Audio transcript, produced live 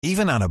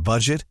Even on a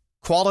budget,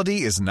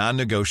 quality is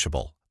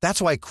non-negotiable.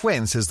 That's why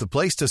Quince is the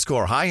place to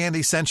score high-end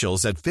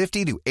essentials at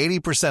 50 to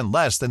 80%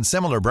 less than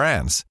similar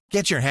brands.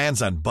 Get your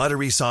hands on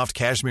buttery soft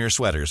cashmere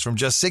sweaters from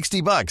just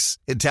 $60,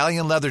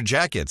 Italian leather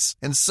jackets,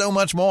 and so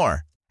much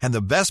more. And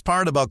the best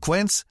part about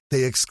Quince,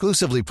 they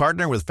exclusively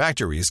partner with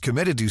factories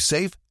committed to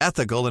safe,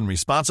 ethical, and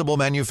responsible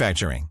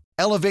manufacturing.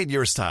 Elevate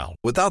your style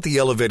without the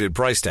elevated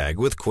price tag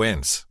with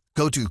Quince.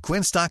 Go to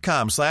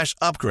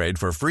quince.com/upgrade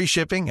for free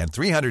shipping and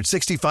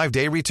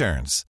 365-day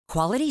returns.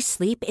 Quality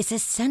sleep is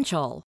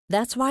essential.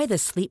 That's why the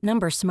Sleep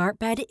Number Smart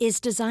Bed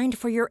is designed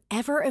for your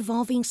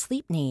ever-evolving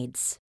sleep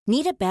needs.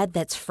 Need a bed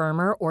that's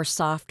firmer or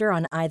softer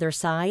on either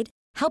side?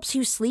 Helps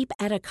you sleep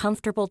at a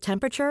comfortable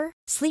temperature?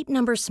 Sleep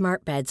Number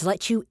Smart Beds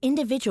let you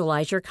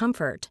individualize your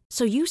comfort,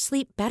 so you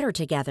sleep better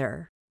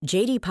together.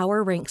 J.D.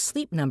 Power ranks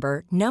Sleep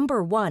Number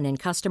number 1 in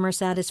customer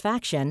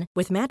satisfaction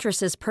with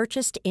mattresses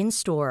purchased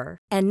in-store.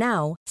 And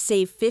now,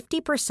 save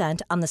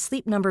 50% on the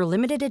Sleep Number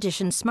Limited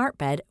Edition Smart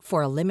Bed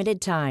for a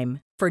limited time.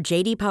 For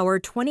J.D. Power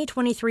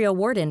 2023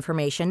 award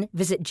information,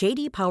 visit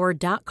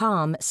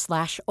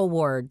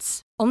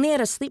jdpower.com/awards. Only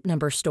at a Sleep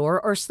Number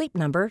store or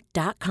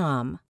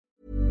sleepnumber.com.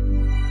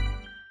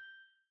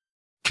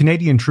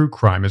 Canadian True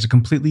Crime is a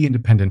completely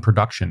independent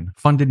production,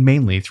 funded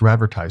mainly through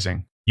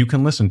advertising. You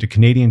can listen to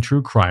Canadian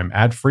True Crime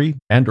ad-free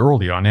and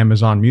early on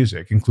Amazon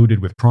Music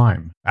included with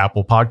Prime,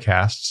 Apple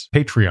Podcasts,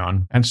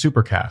 Patreon, and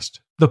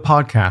Supercast. The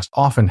podcast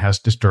often has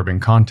disturbing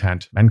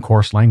content and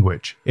coarse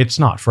language. It's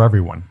not for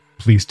everyone.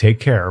 Please take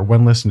care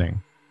when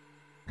listening.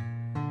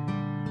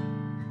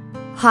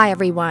 Hi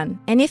everyone,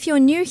 and if you're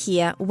new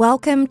here,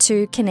 welcome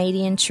to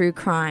Canadian True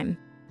Crime.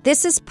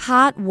 This is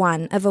part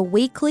 1 of a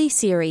weekly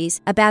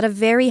series about a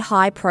very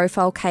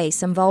high-profile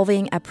case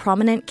involving a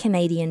prominent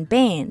Canadian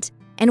band.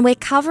 And we're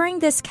covering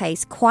this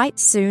case quite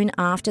soon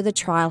after the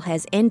trial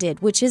has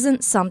ended, which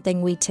isn't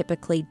something we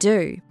typically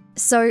do.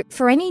 So,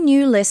 for any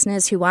new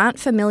listeners who aren't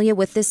familiar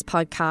with this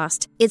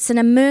podcast, it's an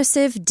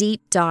immersive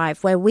deep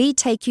dive where we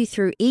take you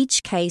through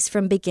each case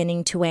from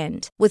beginning to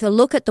end, with a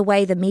look at the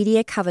way the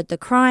media covered the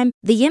crime,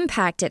 the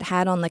impact it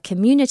had on the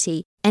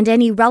community, and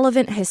any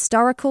relevant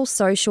historical,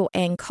 social,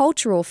 and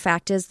cultural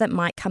factors that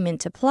might come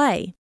into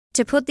play.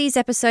 To put these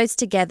episodes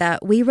together,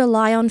 we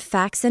rely on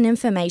facts and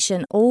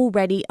information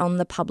already on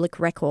the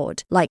public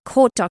record, like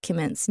court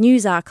documents,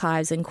 news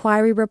archives,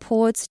 inquiry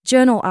reports,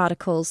 journal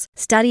articles,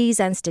 studies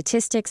and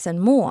statistics,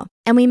 and more.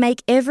 And we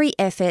make every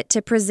effort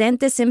to present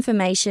this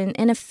information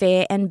in a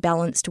fair and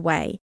balanced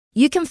way.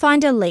 You can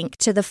find a link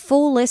to the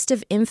full list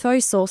of info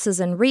sources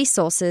and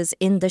resources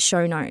in the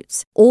show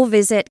notes, or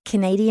visit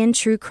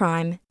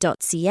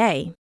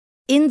canadiantruecrime.ca.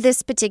 In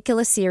this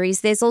particular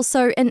series, there's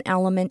also an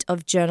element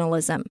of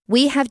journalism.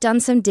 We have done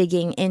some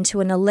digging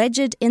into an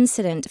alleged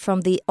incident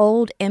from the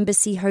Old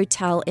Embassy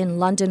Hotel in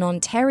London,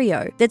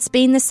 Ontario, that's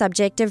been the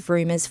subject of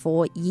rumours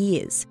for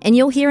years. And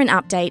you'll hear an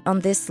update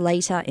on this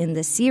later in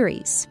the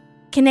series.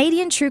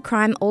 Canadian True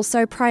Crime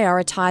also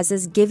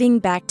prioritises giving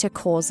back to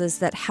causes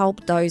that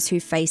help those who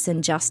face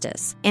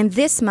injustice. And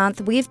this month,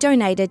 we've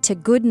donated to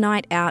Good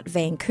Night Out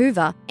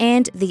Vancouver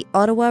and the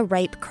Ottawa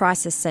Rape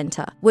Crisis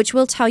Centre, which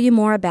we'll tell you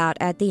more about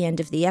at the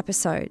end of the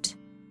episode.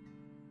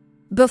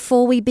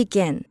 Before we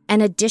begin,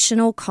 an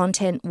additional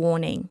content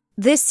warning.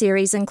 This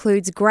series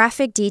includes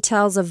graphic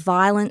details of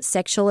violent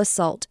sexual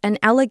assault and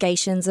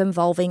allegations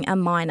involving a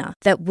minor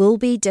that will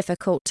be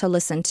difficult to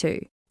listen to.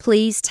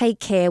 Please take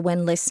care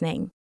when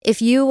listening. If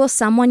you or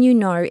someone you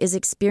know is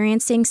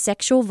experiencing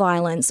sexual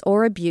violence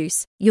or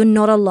abuse, you're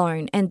not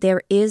alone and there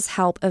is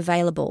help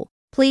available.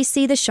 Please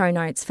see the show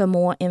notes for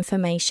more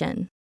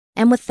information.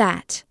 And with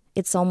that,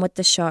 it's on with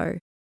the show.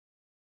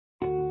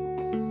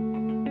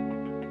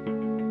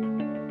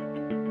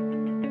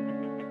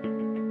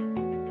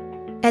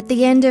 At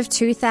the end of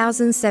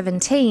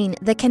 2017,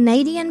 the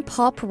Canadian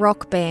pop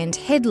rock band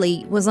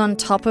Hedley was on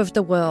top of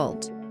the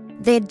world.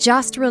 They'd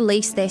just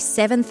released their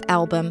 7th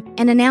album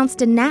and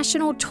announced a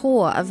national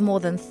tour of more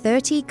than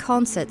 30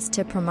 concerts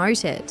to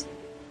promote it.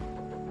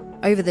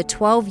 Over the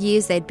 12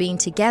 years they'd been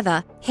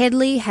together,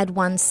 Hedley had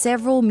won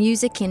several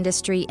music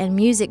industry and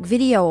music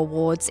video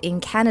awards in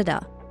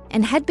Canada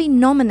and had been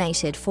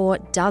nominated for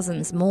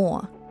dozens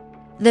more.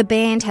 The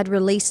band had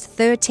released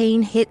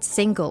 13 hit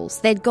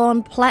singles, they'd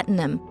gone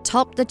platinum,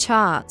 topped the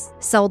charts,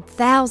 sold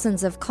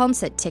thousands of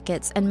concert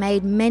tickets and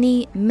made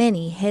many,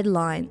 many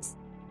headlines.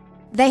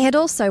 They had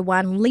also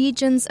won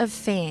legions of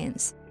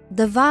fans,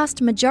 the vast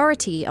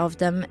majority of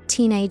them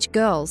teenage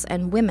girls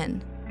and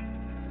women.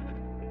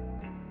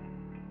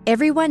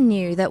 Everyone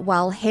knew that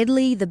while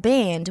Hedley the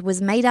band was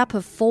made up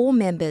of 4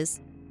 members,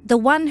 the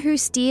one who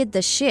steered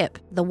the ship,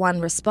 the one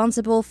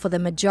responsible for the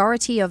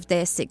majority of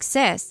their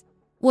success,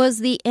 was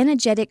the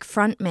energetic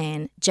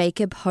frontman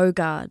Jacob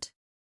Hoggard.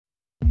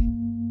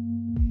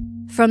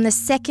 From the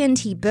second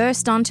he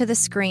burst onto the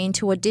screen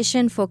to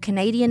audition for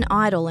Canadian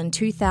Idol in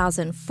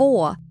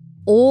 2004,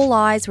 all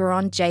eyes were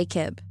on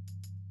Jacob.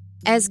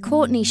 As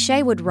Courtney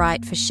Shea would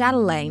write for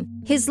Chatelaine,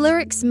 his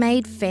lyrics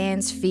made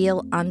fans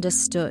feel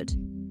understood,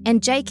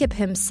 and Jacob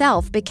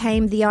himself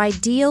became the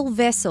ideal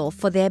vessel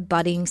for their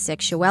budding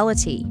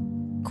sexuality.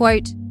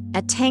 Quote,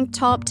 a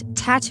tank-topped,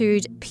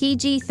 tattooed,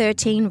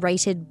 PG-13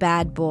 rated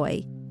bad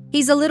boy.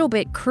 He's a little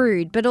bit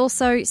crude, but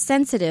also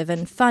sensitive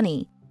and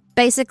funny.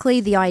 Basically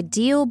the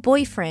ideal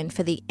boyfriend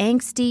for the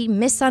angsty,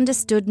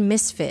 misunderstood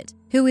misfit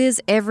who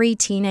is every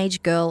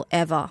teenage girl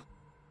ever.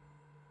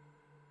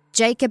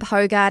 Jacob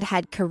Hoggard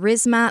had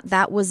charisma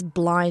that was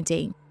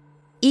blinding,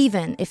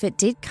 even if it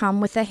did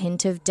come with a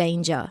hint of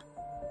danger.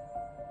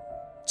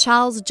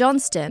 Charles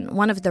Johnston,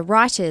 one of the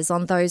writers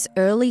on those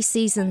early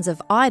seasons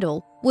of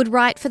Idol, would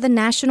write for the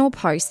National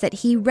Post that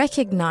he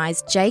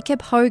recognised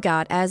Jacob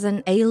Hoggard as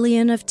an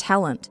alien of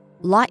talent,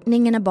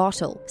 lightning in a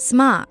bottle,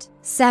 smart,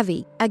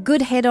 savvy, a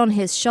good head on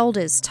his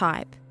shoulders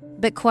type.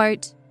 But,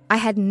 quote, I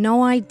had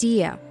no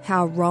idea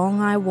how wrong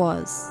I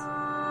was.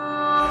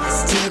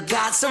 Still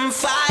got some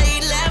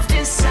fight left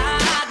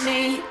inside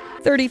me.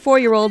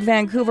 34-year-old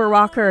Vancouver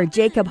rocker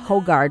Jacob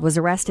Hoggard was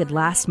arrested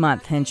last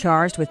month and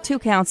charged with 2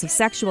 counts of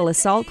sexual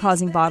assault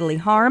causing bodily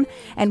harm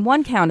and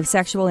 1 count of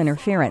sexual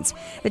interference.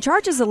 The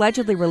charges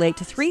allegedly relate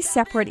to 3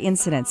 separate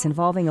incidents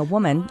involving a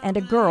woman and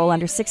a girl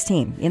under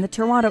 16 in the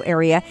Toronto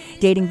area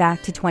dating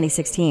back to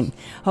 2016.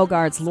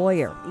 Hoggard's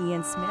lawyer,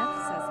 Ian Smith,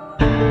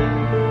 says...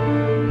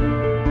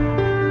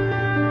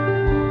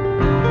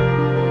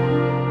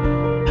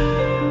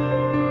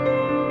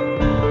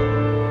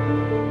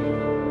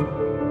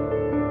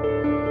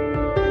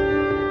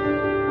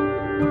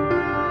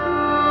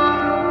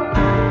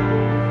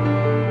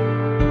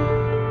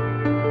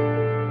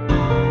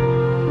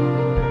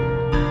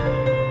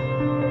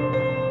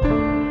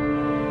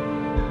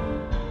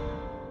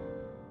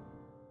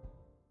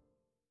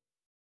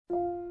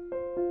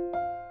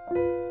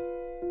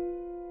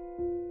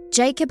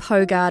 Jacob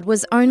Hoggard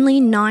was only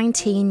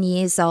 19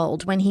 years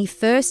old when he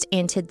first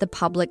entered the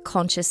public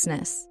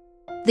consciousness.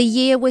 The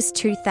year was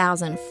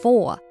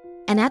 2004,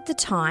 and at the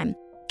time,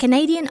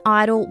 Canadian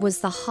Idol was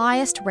the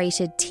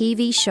highest-rated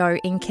TV show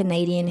in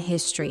Canadian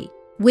history,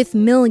 with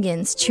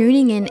millions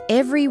tuning in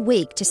every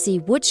week to see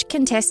which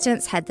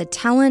contestants had the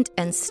talent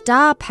and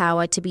star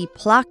power to be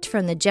plucked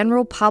from the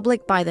general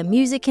public by the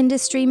music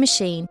industry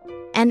machine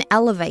and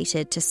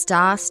elevated to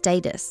star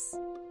status.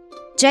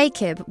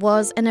 Jacob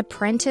was an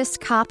apprentice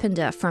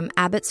carpenter from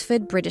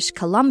Abbotsford, British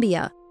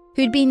Columbia,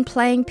 who'd been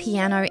playing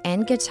piano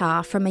and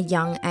guitar from a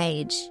young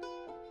age.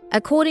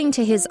 According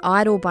to his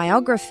Idol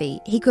biography,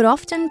 he could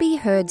often be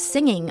heard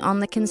singing on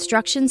the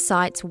construction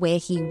sites where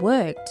he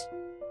worked.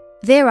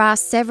 There are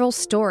several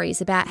stories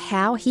about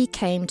how he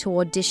came to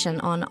audition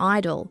on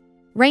Idol,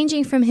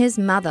 ranging from his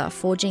mother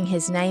forging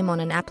his name on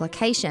an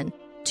application,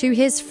 to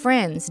his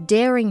friends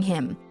daring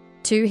him,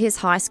 to his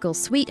high school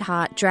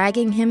sweetheart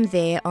dragging him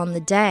there on the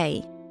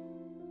day.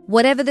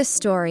 Whatever the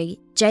story,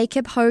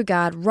 Jacob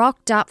Hoggard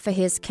rocked up for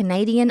his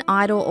Canadian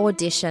Idol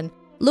audition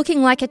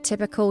looking like a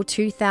typical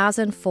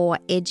 2004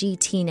 edgy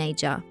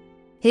teenager,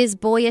 his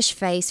boyish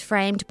face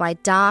framed by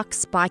dark,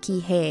 spiky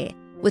hair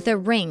with a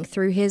ring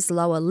through his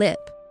lower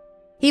lip.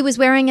 He was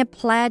wearing a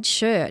plaid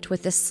shirt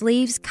with the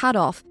sleeves cut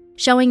off,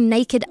 showing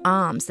naked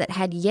arms that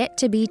had yet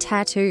to be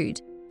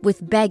tattooed,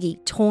 with baggy,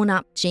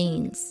 torn-up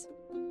jeans.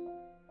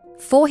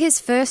 For his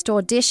first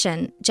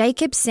audition,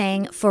 Jacob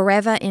sang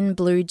Forever in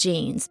Blue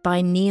Jeans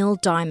by Neil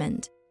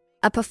Diamond,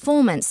 a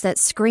performance that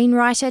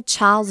screenwriter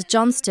Charles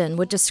Johnston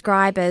would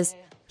describe as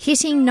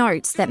hitting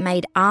notes that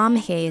made arm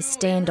hairs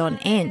stand on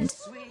end,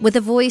 with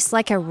a voice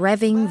like a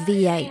revving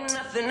V8.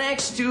 Nothing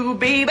next to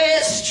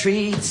baby's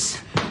treats.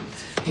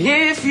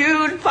 If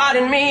you'd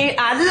pardon me,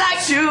 I'd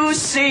like to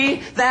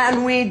see that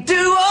we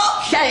do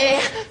okay.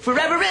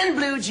 Forever in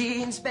blue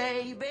jeans,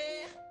 baby.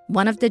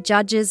 One of the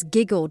judges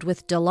giggled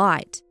with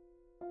delight.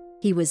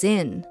 He was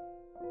in.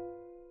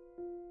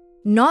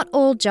 Not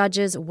all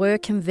judges were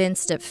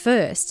convinced at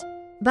first,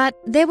 but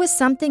there was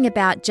something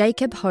about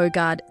Jacob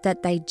Hoggard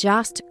that they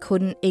just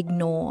couldn't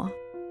ignore.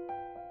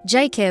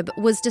 Jacob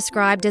was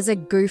described as a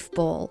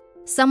goofball,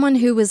 someone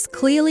who was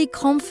clearly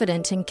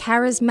confident and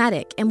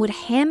charismatic and would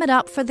ham it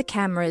up for the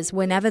cameras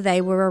whenever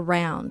they were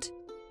around.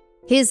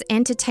 His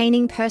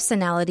entertaining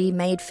personality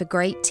made for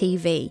great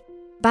TV,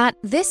 but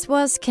this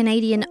was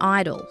Canadian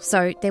Idol,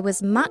 so there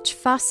was much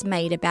fuss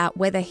made about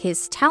whether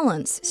his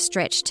talents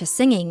stretched to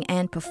singing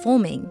and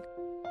performing.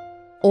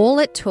 All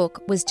it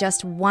took was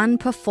just one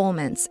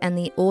performance and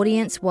the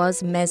audience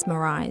was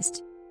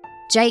mesmerised.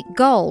 Jake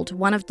Gold,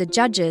 one of the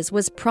judges,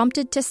 was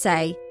prompted to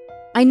say,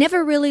 "I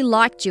never really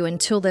liked you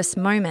until this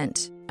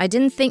moment. I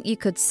didn't think you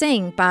could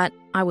sing, but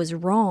I was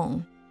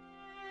wrong."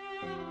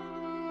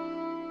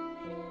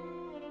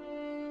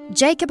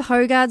 Jacob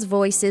Hoggard's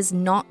voice is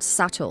not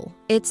subtle,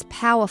 it's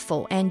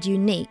powerful and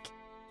unique.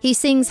 He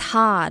sings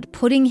hard,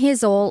 putting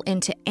his all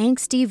into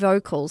angsty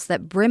vocals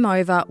that brim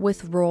over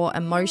with raw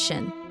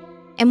emotion.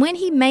 And when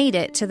he made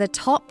it to the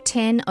top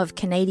 10 of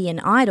Canadian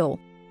Idol,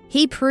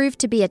 he proved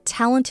to be a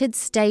talented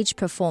stage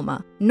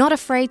performer, not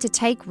afraid to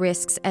take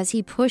risks as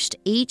he pushed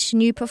each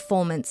new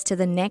performance to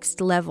the next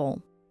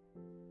level.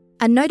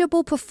 A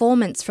notable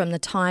performance from the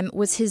time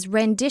was his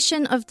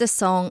rendition of the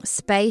song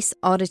Space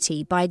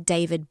Oddity by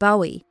David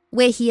Bowie,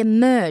 where he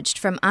emerged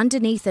from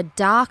underneath a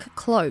dark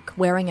cloak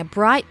wearing a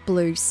bright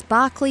blue,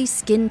 sparkly,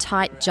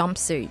 skin-tight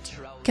jumpsuit.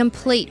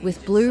 complete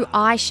with blue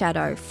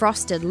eyeshadow,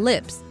 frosted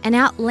lips, and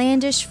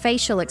outlandish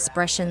facial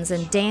expressions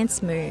and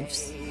dance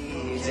moves.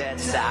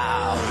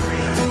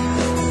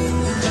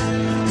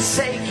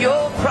 Take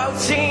your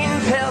protein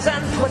pills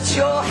and put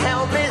your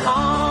helmet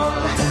on.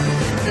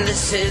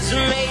 This is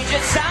Major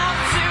Tom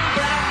to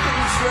Black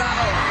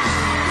Control,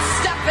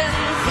 stepping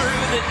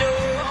through the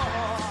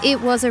door.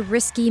 It was a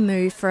risky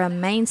move for a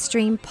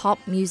mainstream pop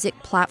music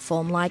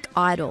platform like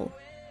Idol,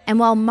 and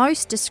while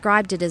most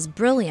described it as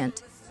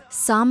brilliant,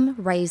 some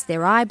raised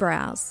their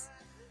eyebrows.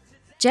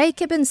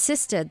 Jacob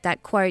insisted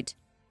that, quote,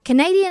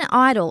 Canadian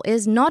Idol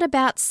is not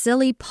about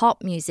silly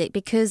pop music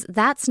because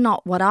that's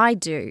not what I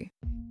do.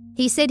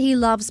 He said he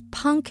loves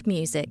punk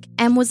music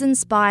and was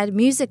inspired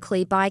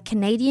musically by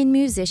Canadian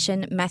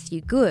musician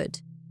Matthew Good.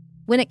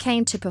 When it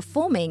came to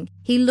performing,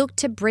 he looked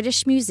to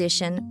British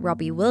musician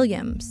Robbie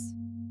Williams.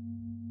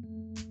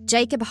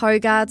 Jacob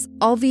Hoggard's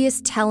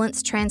obvious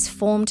talents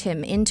transformed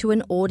him into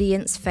an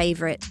audience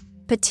favourite,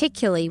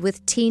 particularly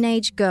with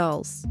teenage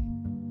girls.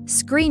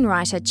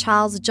 Screenwriter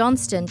Charles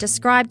Johnston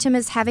described him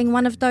as having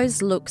one of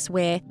those looks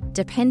where,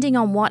 depending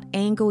on what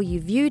angle you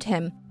viewed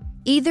him,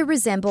 either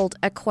resembled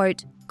a,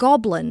 quote,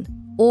 goblin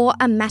or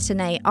a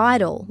matinee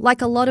idol,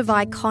 like a lot of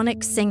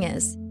iconic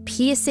singers,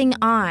 piercing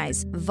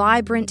eyes,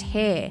 vibrant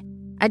hair,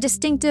 a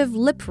distinctive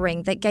lip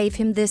ring that gave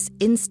him this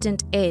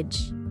instant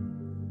edge.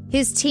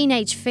 His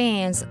teenage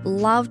fans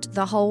loved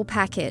the whole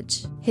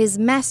package, his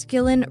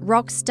masculine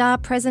rock star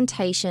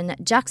presentation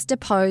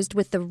juxtaposed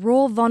with the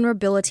raw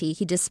vulnerability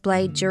he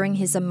displayed during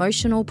his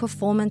emotional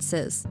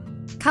performances,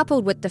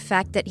 coupled with the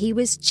fact that he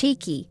was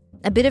cheeky,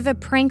 a bit of a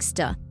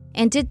prankster,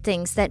 and did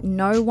things that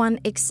no one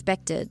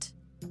expected.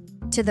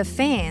 To the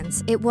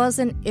fans, it was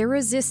an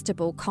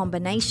irresistible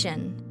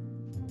combination.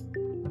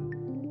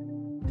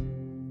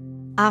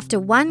 After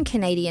one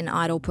Canadian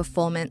Idol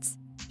performance,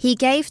 he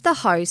gave the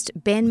host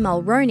Ben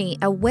Mulroney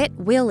a wet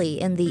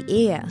willy in the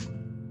ear.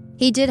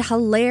 He did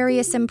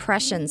hilarious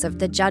impressions of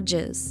the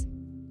judges.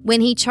 When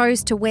he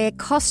chose to wear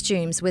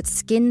costumes with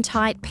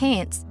skin-tight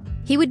pants,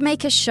 he would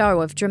make a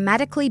show of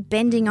dramatically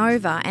bending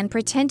over and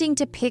pretending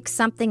to pick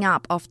something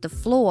up off the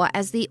floor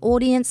as the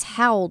audience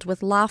howled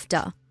with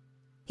laughter.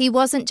 He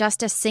wasn't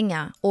just a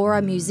singer or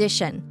a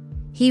musician.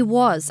 He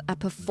was a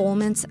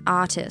performance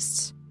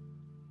artist.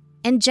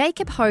 And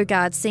Jacob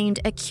Hoggard seemed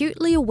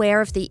acutely aware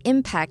of the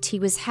impact he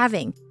was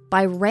having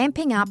by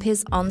ramping up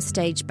his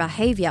onstage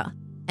behaviour,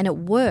 and it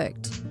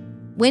worked.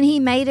 When he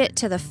made it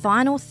to the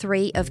final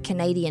 3 of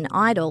Canadian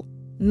Idol,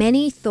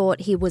 many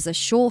thought he was a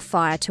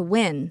surefire to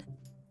win.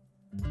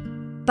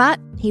 But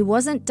he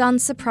wasn't done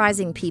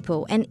surprising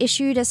people and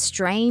issued a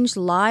strange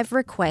live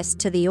request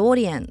to the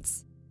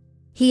audience.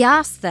 He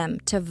asked them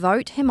to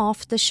vote him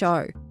off the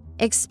show,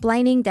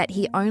 explaining that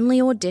he only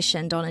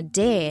auditioned on a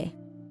dare.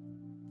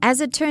 As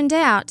it turned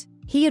out,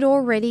 he had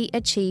already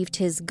achieved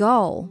his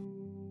goal.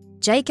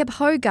 Jacob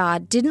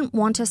Hoggard didn't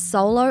want a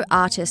solo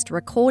artist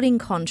recording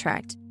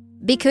contract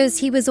because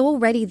he was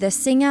already the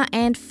singer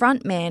and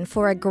frontman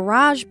for a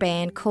garage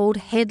band called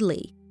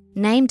Hedley,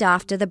 named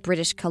after the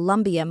British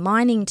Columbia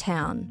mining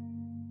town.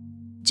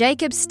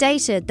 Jacob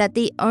stated that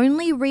the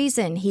only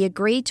reason he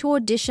agreed to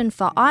audition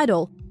for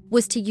Idol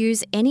was to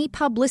use any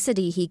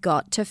publicity he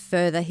got to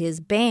further his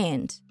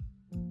band.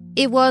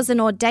 It was an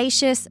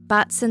audacious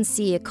but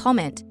sincere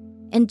comment,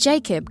 and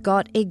Jacob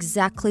got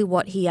exactly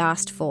what he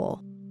asked for.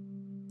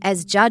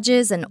 As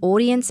judges and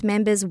audience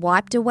members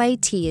wiped away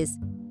tears,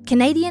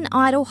 Canadian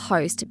Idol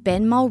host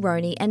Ben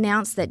Mulroney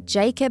announced that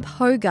Jacob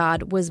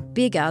Hoggard was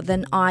bigger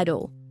than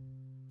Idol.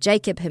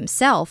 Jacob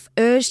himself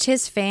urged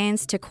his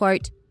fans to,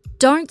 quote,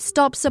 "Don't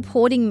stop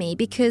supporting me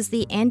because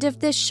the end of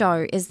this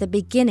show is the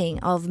beginning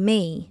of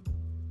me."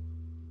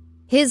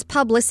 His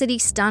publicity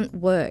stunt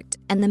worked,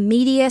 and the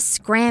media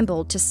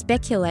scrambled to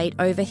speculate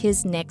over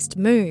his next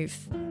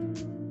move.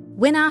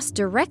 When asked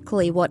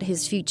directly what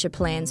his future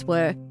plans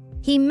were,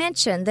 he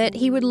mentioned that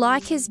he would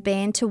like his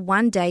band to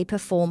one day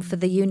perform for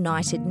the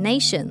United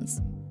Nations.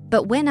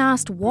 But when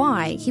asked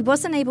why, he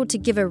wasn't able to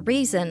give a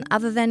reason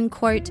other than,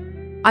 quote,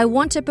 "I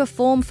want to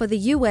perform for the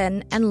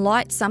UN and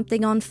light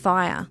something on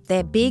fire.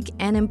 They're big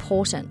and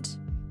important."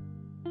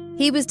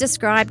 He was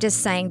described as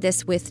saying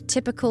this with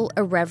typical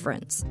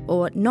irreverence,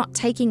 or not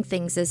taking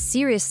things as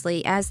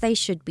seriously as they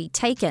should be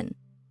taken.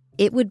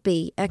 It would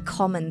be a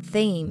common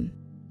theme.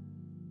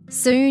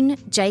 Soon,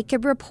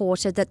 Jacob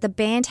reported that the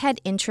band had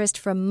interest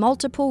from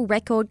multiple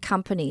record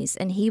companies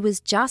and he was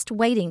just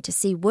waiting to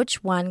see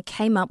which one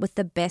came up with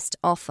the best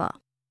offer.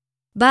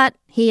 But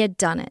he had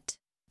done it.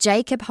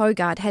 Jacob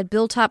Hoggard had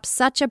built up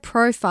such a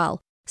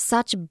profile,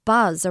 such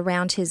buzz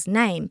around his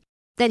name,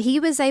 that he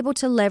was able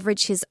to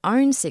leverage his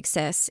own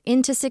success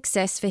into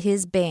success for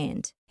his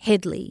band,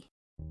 Hedley.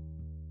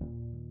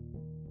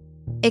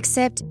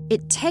 Except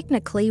it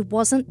technically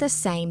wasn't the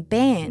same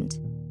band.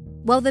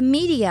 While the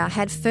media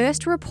had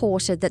first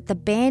reported that the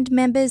band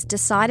members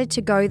decided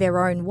to go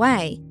their own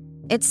way,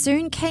 it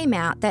soon came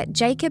out that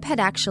Jacob had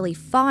actually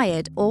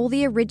fired all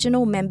the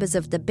original members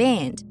of the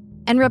band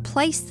and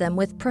replaced them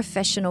with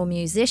professional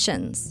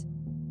musicians.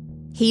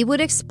 He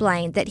would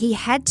explain that he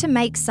had to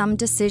make some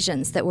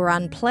decisions that were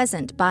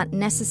unpleasant but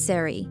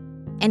necessary,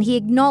 and he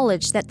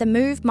acknowledged that the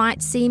move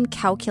might seem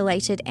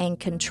calculated and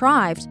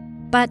contrived,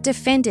 but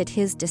defended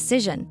his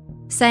decision,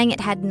 saying it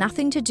had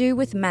nothing to do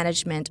with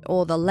management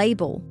or the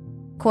label.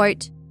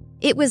 Quote,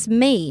 "It was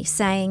me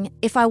saying,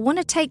 if I want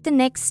to take the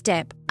next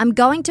step, I'm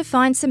going to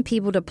find some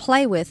people to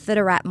play with that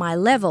are at my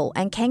level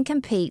and can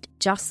compete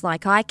just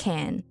like I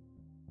can."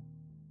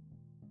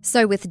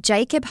 So with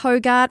Jacob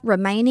Hoggard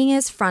remaining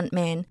as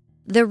frontman,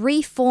 the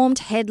reformed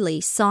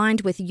Hedley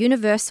signed with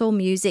Universal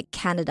Music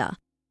Canada,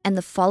 and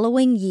the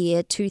following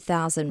year,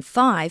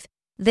 2005,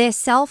 their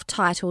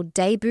self-titled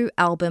debut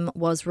album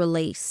was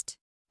released.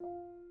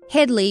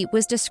 Hedley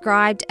was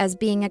described as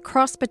being a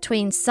cross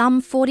between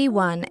Sum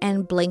 41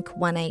 and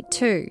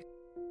Blink-182,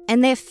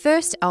 and their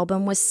first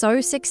album was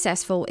so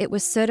successful it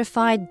was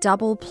certified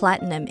double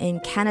platinum in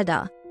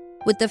Canada,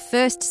 with the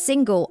first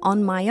single,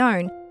 On My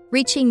Own,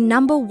 reaching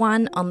number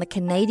 1 on the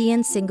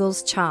Canadian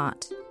Singles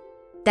Chart.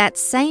 That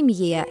same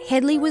year,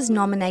 Hedley was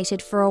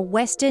nominated for a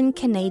Western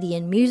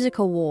Canadian Music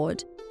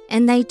Award,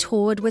 and they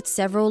toured with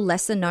several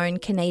lesser-known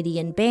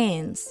Canadian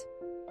bands.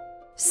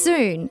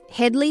 Soon,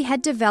 Hedley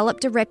had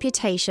developed a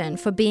reputation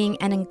for being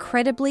an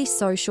incredibly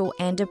social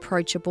and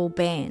approachable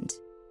band.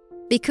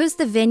 Because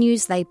the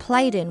venues they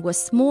played in were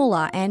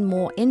smaller and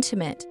more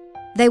intimate,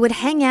 they would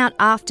hang out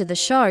after the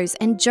shows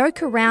and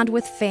joke around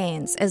with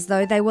fans as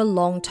though they were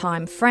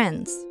long-time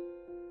friends.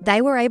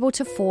 They were able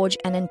to forge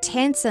an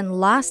intense and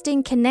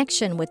lasting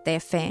connection with their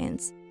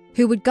fans,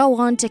 who would go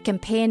on to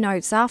compare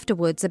notes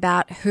afterwards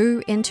about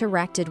who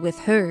interacted with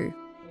who.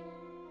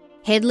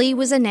 Hedley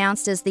was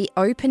announced as the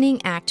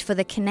opening act for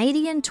the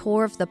Canadian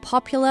tour of the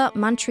popular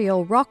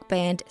Montreal rock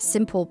band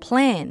Simple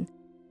Plan.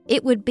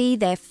 It would be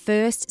their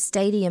first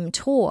stadium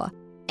tour,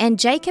 and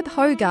Jacob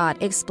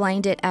Hoggard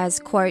explained it as,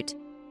 quote,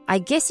 "I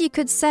guess you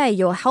could say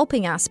you're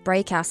helping us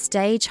break our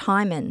stage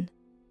hymen."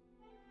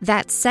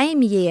 That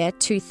same year,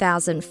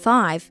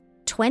 2005,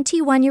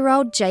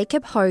 21-year-old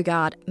Jacob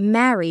Hoggard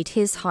married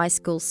his high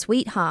school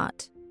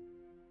sweetheart.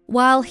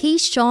 While he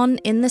shone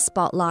in the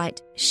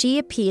spotlight, she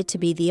appeared to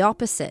be the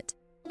opposite,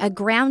 a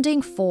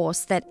grounding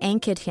force that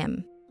anchored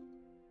him.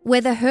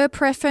 Whether her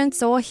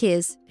preference or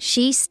his,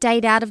 she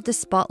stayed out of the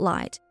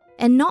spotlight,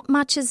 and not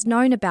much is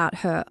known about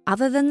her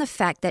other than the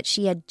fact that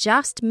she had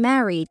just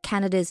married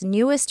Canada's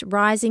newest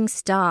rising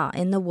star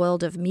in the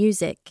world of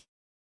music.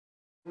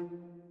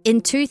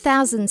 In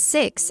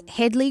 2006,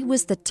 Hedley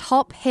was the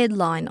top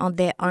headline on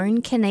their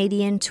own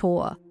Canadian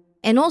tour,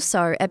 and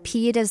also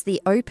appeared as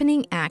the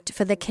opening act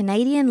for the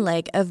Canadian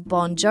leg of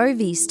Bon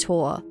Jovi's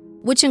tour,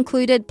 which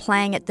included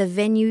playing at the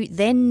venue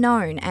then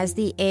known as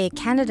the Air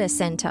Canada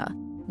Centre,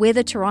 where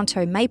the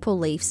Toronto Maple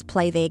Leafs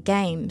play their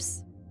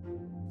games.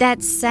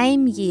 That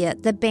same year,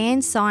 the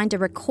band signed a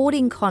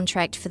recording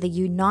contract for the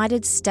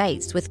United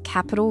States with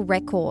Capitol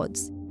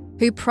Records,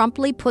 who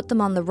promptly put them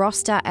on the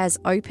roster as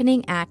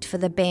opening act for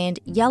the band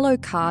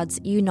Yellowcard's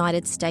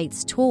United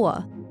States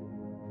tour.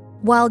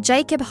 While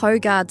Jacob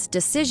Hoggard's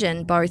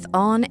decision both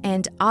on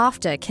and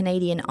after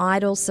Canadian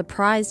Idol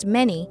surprised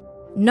many,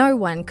 no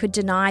one could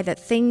deny that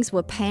things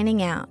were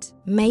panning out,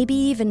 maybe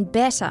even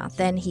better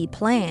than he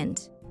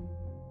planned.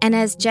 And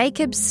as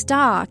Jacob's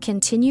star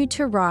continued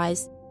to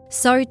rise,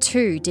 so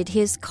too did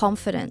his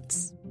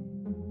confidence.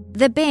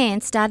 The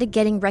band started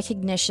getting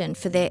recognition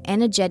for their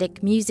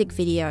energetic music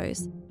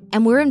videos,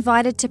 and were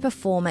invited to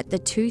perform at the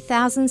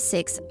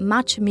 2006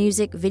 Much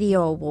Music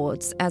Video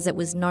Awards, as it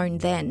was known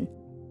then.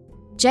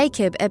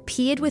 Jacob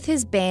appeared with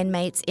his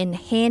bandmates in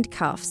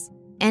handcuffs,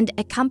 and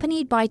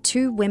accompanied by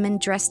 2 women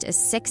dressed as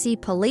sexy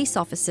police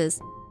officers,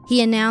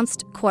 he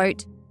announced,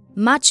 quote,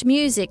 "Much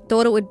Music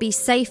thought it would be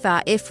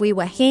safer if we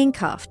were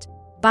handcuffed,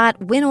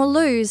 but win or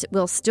lose,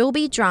 we'll still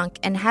be drunk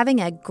and having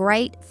a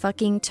great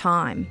fucking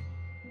time."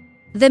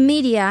 The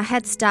media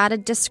had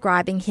started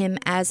describing him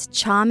as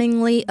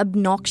charmingly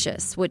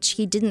obnoxious, which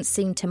he didn't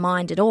seem to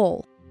mind at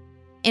all.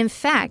 In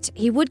fact,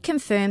 he would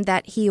confirm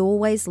that he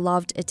always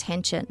loved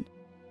attention.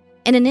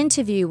 In an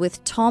interview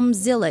with Tom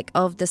Zillick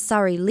of the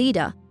Surrey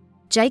Leader,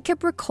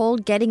 Jacob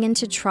recalled getting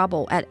into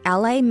trouble at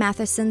LA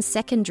Matheson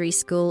Secondary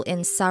School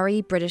in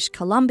Surrey, British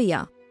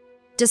Columbia,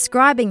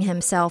 describing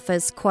himself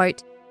as,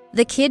 quote,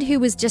 "the kid who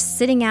was just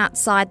sitting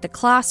outside the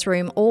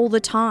classroom all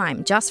the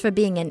time just for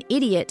being an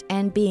idiot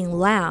and being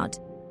loud.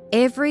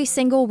 Every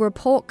single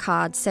report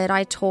card said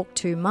I talked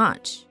too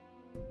much."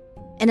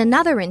 In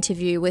another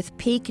interview with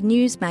Peak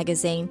News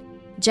magazine,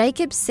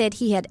 Jacob said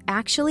he had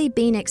actually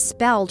been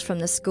expelled from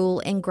the school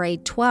in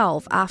grade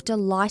 12 after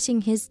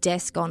lighting his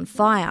desk on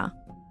fire.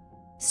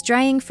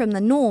 Straying from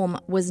the norm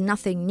was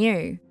nothing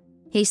new.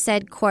 He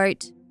said,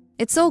 quote,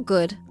 "It's all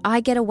good. I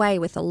get away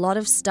with a lot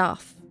of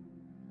stuff."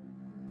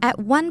 At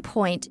one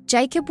point,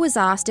 Jacob was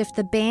asked if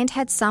the band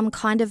had some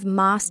kind of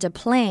master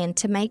plan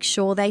to make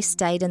sure they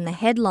stayed in the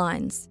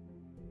headlines.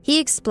 He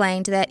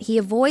explained that he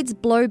avoids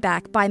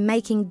blowback by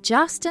making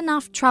just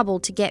enough trouble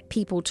to get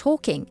people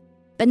talking,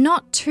 but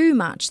not too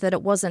much that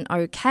it wasn't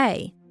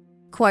okay.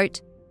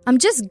 Quote, "I'm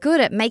just good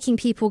at making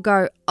people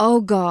go, oh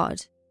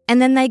God,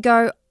 and then they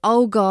go,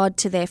 oh God,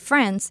 to their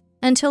friends,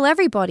 until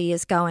everybody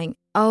is going,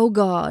 "Oh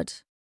God."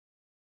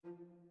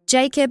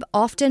 Jacob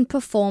often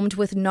performed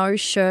with no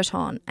shirt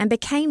on and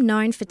became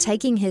known for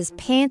taking his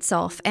pants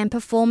off and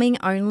performing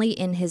only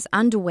in his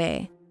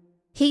underwear.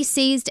 He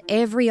seized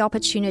every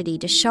opportunity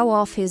to show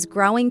off his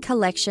growing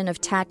collection of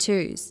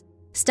tattoos,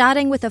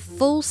 starting with a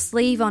full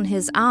sleeve on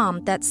his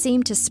arm that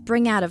seemed to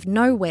spring out of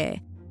nowhere,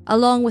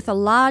 along with a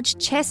large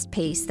chest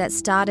piece that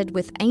started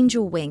with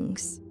angel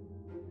wings.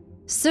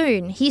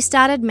 Soon, he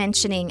started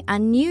mentioning a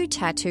new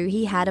tattoo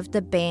he had of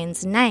the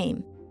band's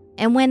name,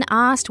 and when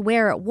asked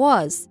where it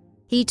was,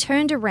 he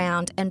turned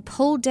around and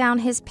pulled down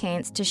his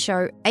pants to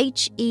show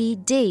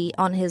HED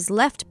on his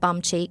left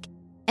bum cheek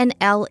and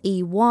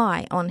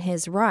LEY on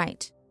his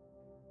right.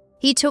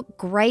 He took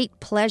great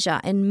pleasure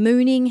in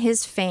mooning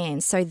his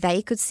fans so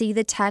they could see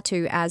the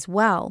tattoo as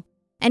well,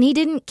 and he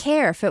didn't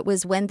care if it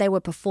was when they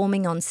were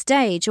performing on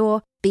stage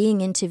or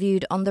being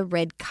interviewed on the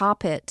red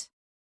carpet.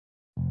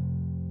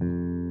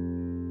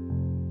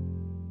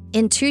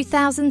 In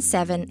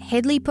 2007,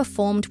 Hedley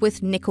performed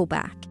with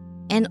Nickelback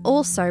and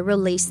also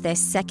released their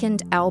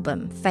second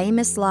album,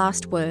 Famous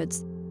Last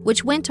Words,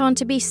 which went on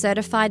to be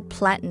certified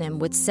platinum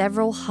with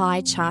several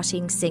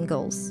high-charting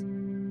singles.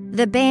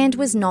 The band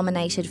was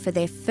nominated for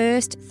their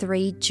first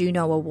 3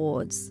 Juno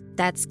Awards.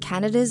 That's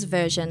Canada's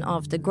version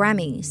of the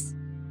Grammys.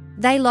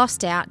 They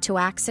lost out to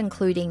acts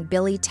including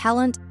Billy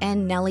Talent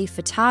and Nelly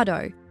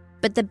Furtado,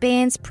 but the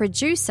band's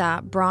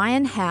producer,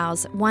 Brian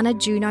Howes, won a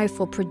Juno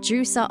for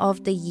Producer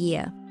of the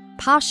Year,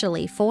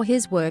 partially for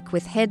his work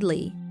with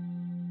Hedley.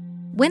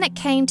 When it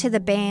came to the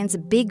band's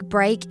big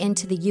break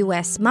into the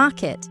US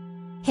market,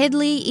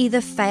 Hedley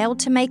either failed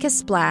to make a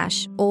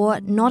splash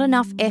or not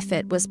enough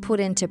effort was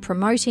put into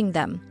promoting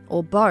them,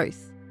 or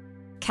both.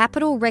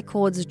 Capitol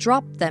Records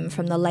dropped them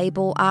from the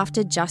label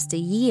after just a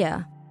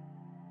year.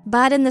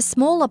 But in the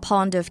smaller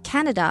pond of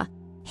Canada,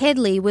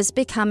 Hedley was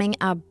becoming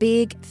a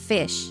big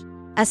fish,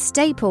 a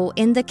staple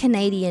in the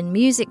Canadian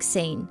music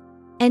scene,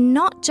 and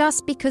not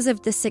just because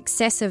of the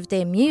success of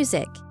their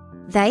music.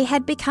 They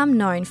had become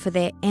known for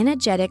their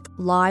energetic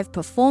live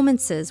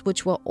performances,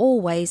 which were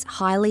always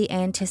highly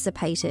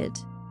anticipated.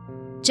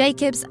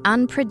 Jacob's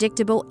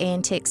unpredictable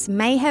antics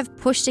may have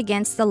pushed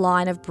against the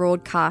line of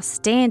broadcast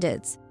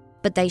standards,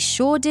 but they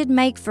sure did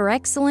make for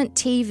excellent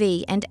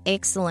TV and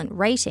excellent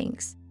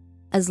ratings,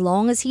 as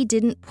long as he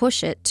didn't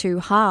push it too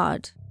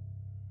hard.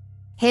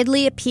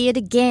 Hedley appeared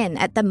again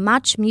at the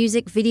Much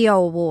Music Video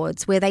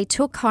Awards, where they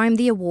took home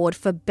the award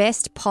for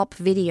Best Pop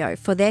Video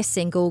for their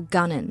single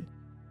Gunnin'.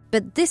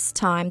 But this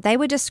time they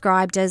were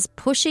described as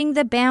pushing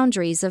the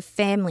boundaries of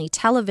family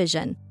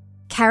television,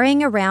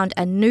 carrying around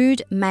a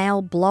nude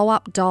male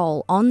blow-up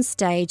doll on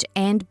stage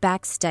and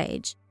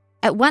backstage,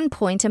 at one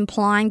point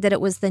implying that it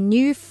was the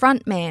new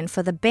frontman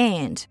for the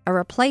band, a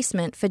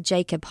replacement for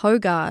Jacob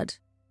Hoggard.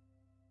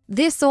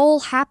 This all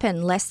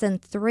happened less than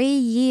 3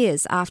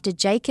 years after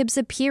Jacob's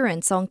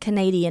appearance on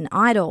Canadian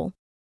Idol.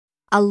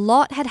 A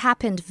lot had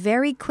happened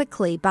very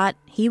quickly, but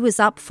he was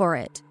up for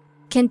it,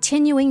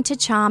 continuing to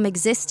charm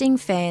existing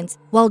fans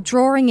while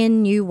drawing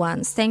in new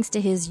ones thanks to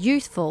his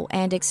youthful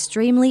and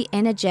extremely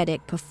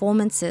energetic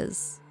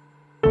performances.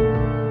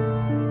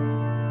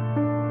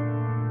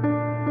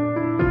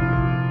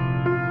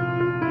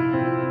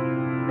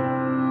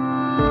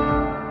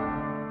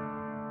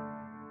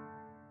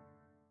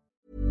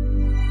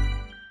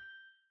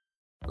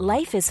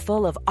 Life is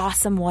full of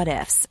awesome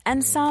what-ifs,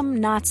 and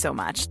some not so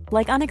much,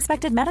 like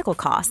unexpected medical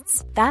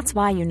costs. That's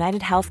why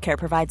United Healthcare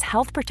provides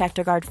Health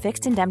Protector Guard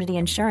fixed indemnity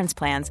insurance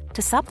plans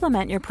to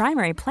supplement your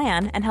primary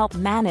plan and help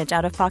manage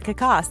out-of-pocket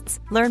costs.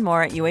 Learn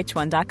more at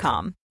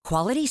uh1.com.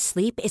 Quality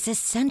sleep is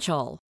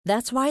essential.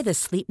 That's why the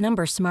Sleep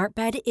Number Smart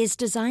Bed is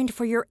designed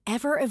for your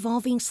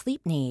ever-evolving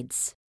sleep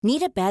needs.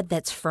 Need a bed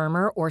that's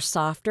firmer or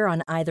softer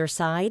on either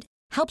side?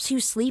 Helps you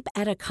sleep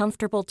at a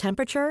comfortable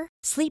temperature?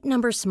 Sleep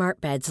Number Smart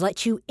Beds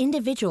let you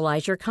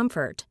individualize your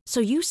comfort,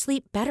 so you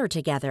sleep better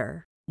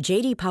together.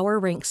 J.D. Power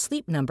ranks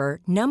Sleep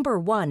Number number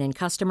 1 in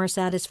customer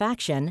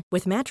satisfaction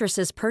with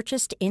mattresses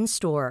purchased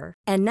in-store.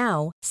 And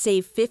now,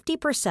 save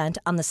 50%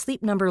 on the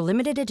Sleep Number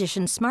Limited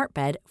Edition Smart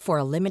Bed for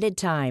a limited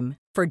time.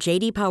 For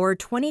J.D. Power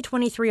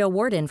 2023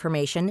 award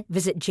information,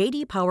 visit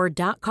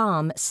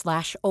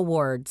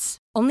jdpower.com/awards.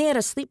 Only at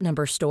a Sleep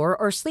Number store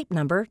or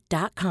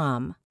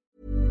sleepnumber.com.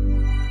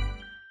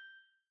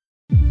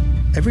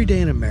 Every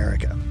day in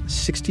America,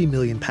 60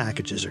 million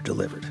packages are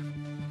delivered,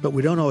 but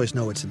we don't always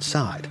know what's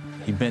inside.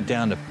 He bent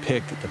down to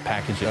pick the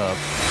package up.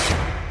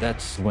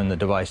 That's when the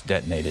device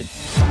detonated.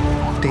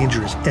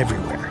 Danger is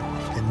everywhere,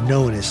 and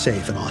no one is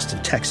safe in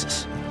Austin,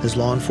 Texas, as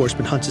law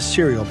enforcement hunts a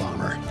serial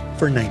bomber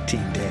for 19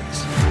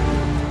 days.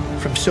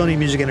 From Sony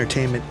Music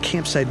Entertainment,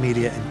 Campside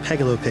Media, and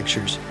Pegalo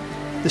Pictures,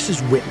 this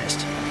is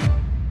Witnessed.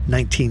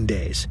 19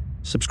 Days.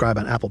 Subscribe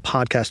on Apple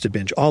Podcasts to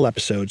binge all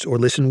episodes or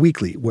listen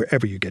weekly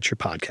wherever you get your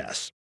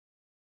podcasts.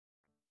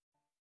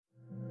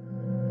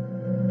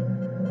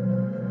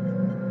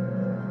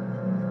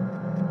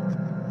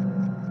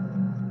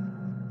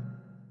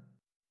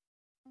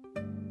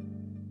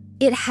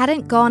 It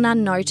hadn't gone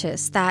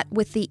unnoticed that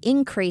with the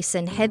increase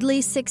in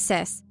Hedley's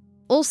success,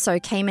 also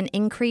came an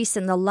increase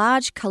in the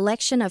large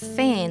collection of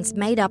fans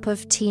made up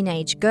of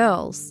teenage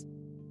girls.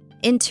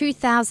 In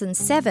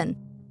 2007,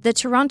 the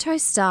Toronto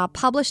Star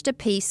published a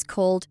piece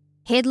called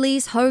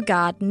Hedley's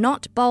Hoggard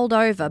Not Bowled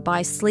Over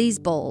by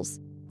Sleazeballs,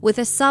 with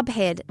a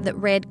subhead that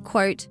read,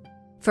 quote,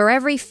 "For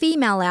every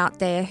female out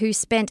there who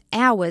spent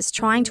hours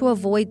trying to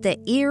avoid the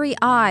eerie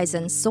eyes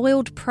and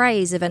soiled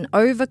praise of an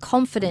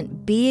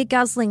overconfident,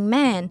 beer-guzzling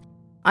man,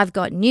 I've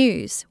got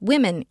news.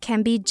 Women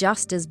can be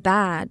just as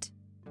bad."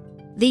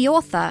 The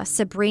author,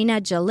 Sabrina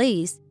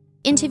Jalise,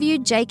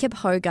 interviewed Jacob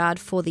Hoggard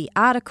for the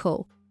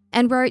article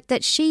and wrote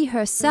that she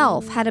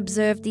herself had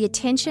observed the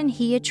attention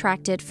he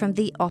attracted from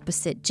the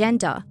opposite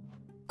gender.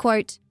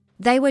 Quote,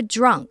 "They were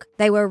drunk,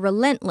 they were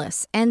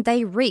relentless, and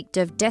they reeked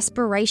of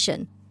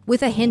desperation,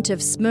 with a hint of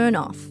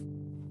Smirnoff."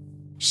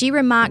 She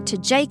remarked to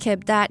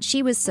Jacob that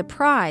she was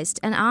surprised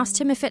and asked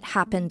him if it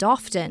happened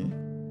often.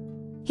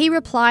 He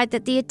replied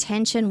that the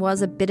attention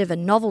was a bit of a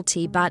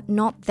novelty, but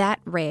not that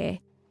rare.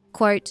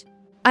 Quote,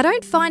 "I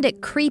don't find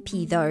it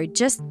creepy though,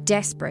 just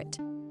desperate.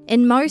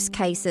 In most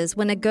cases,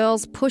 when a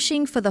girl's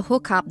pushing for the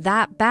hookup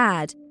that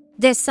bad,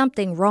 there's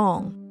something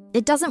wrong.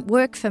 It doesn't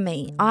work for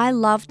me. I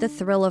love the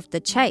thrill of the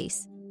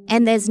chase,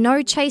 and there's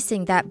no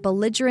chasing that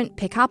belligerent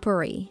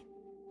pick-uppery."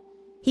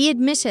 He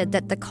admitted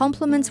that the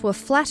compliments were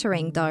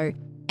flattering though,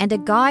 and a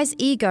guy's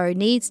ego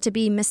needs to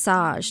be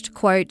massaged,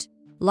 quote,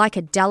 "like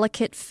a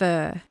delicate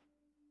fur."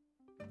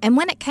 And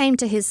when it came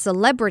to his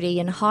celebrity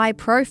and high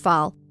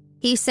profile,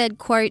 he said,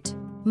 quote,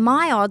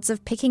 "My odds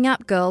of picking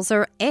up girls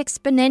are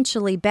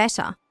exponentially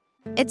better.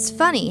 It's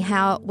funny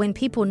how when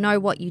people know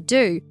what you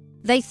do,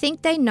 they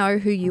think they know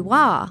who you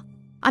are.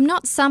 I'm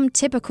not some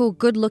typical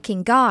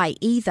good-looking guy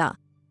either.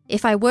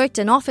 If I worked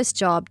an office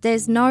job,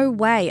 there's no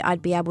way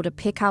I'd be able to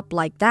pick up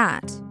like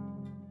that."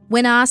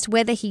 When asked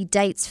whether he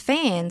dates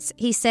fans,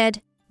 he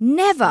said,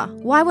 "Never.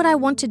 Why would I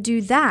want to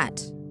do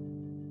that?"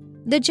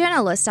 The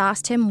journalist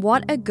asked him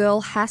what a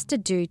girl has to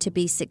do to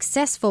be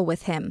successful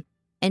with him,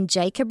 and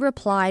Jacob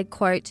replied,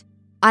 quote,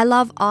 "I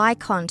love eye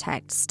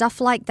contact, stuff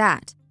like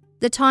that.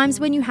 The times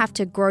when you have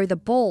to grow the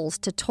balls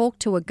to talk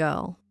to a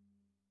girl."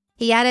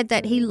 He added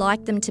that he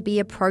liked them to be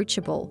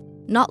approachable,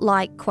 not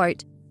like,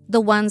 quote,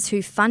 "the ones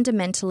who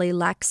fundamentally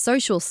lack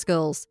social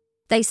skills.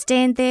 They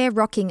stand there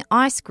rocking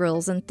ice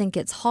grills and think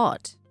it's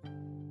hot."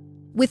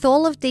 With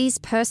all of these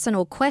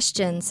personal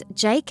questions,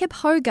 Jacob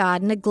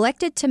Hoggard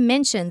neglected to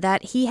mention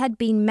that he had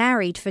been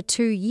married for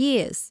 2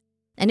 years,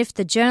 and if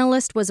the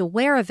journalist was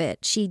aware of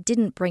it, she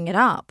didn't bring it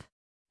up.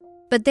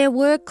 But there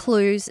were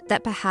clues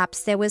that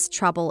perhaps there was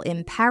trouble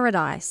in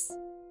paradise.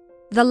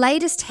 The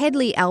latest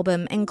Hedley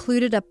album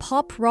included a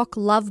pop-rock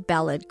love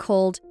ballad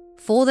called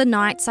For the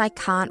Nights I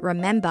Can't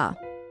Remember,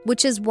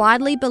 which is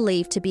widely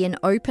believed to be an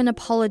open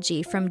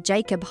apology from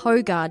Jacob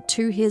Hoggard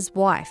to his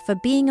wife for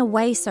being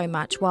away so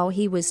much while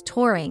he was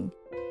touring.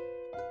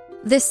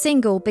 The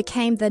single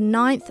became the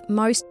 9th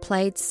most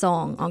played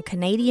song on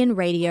Canadian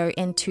radio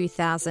in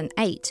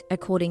 2008,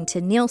 according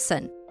to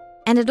Nielsen,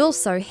 and it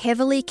also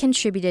heavily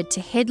contributed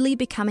to Hedley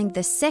becoming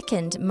the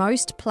 2nd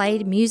most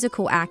played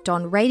musical act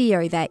on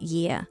radio that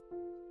year.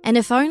 And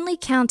if only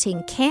counting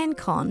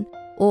CanCon,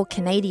 or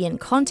Canadian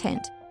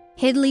content,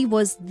 Hedley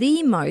was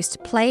the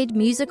most played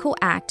musical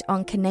act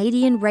on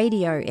Canadian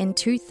radio in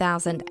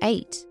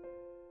 2008.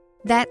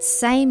 That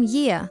same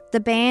year, the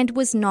band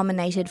was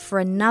nominated for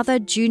another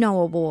Juno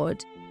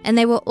Award, and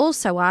they were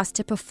also asked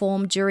to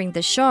perform during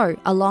the show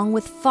along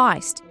with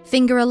Feist,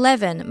 Finger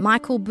Eleven,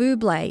 Michael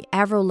Bublé,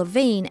 Avril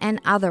Lavigne, and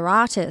other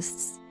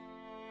artists.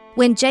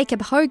 When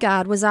Jacob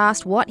Hoggard was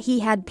asked what he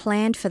had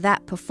planned for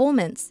that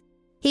performance,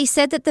 he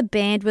said that the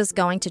band was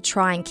going to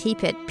try and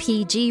keep it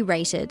PG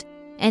rated,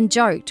 and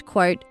joked,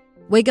 quote,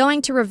 "We're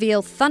going to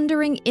reveal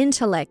thundering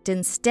intellect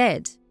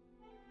instead."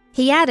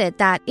 He added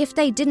that if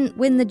they didn't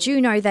win the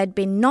Juno they'd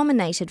been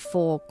nominated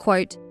for,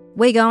 quote,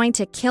 "We're going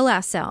to kill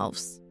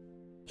ourselves."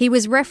 He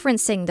was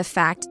referencing the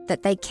fact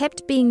that they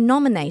kept being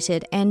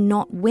nominated and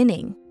not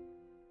winning.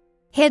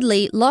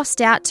 Hedley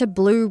lost out to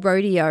Blue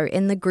Rodeo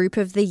in the Group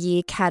of the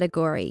Year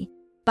category,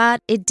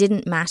 but it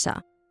didn't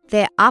matter.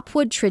 Their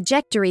upward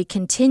trajectory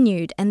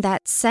continued, and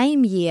that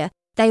same year,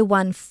 they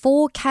won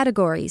 4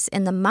 categories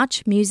in the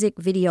Much Music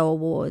Video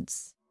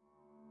Awards.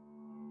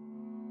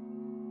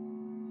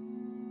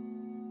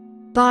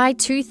 By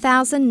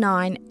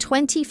 2009,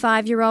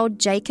 25-year-old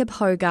Jacob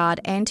Hoggard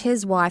and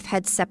his wife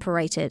had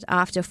separated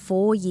after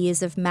 4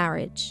 years of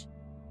marriage.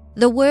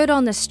 The word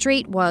on the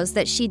street was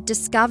that she'd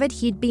discovered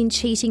he'd been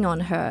cheating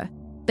on her,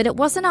 but it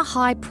wasn't a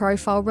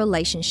high-profile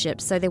relationship,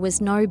 so there was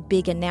no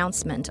big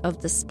announcement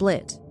of the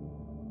split.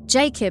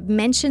 Jacob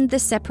mentioned the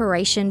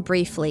separation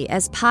briefly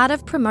as part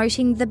of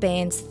promoting the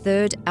band's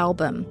 3rd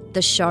album,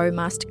 The Show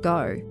Must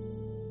Go.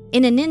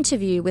 In an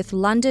interview with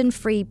London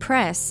Free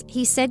Press,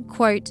 he said,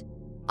 quote,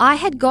 "I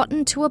had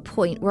gotten to a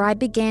point where I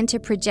began to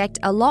project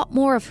a lot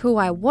more of who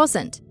I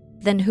wasn't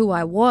than who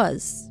I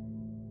was."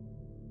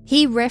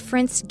 He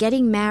referenced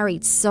getting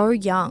married so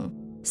young,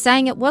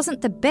 saying it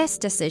wasn't the best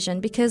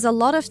decision because a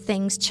lot of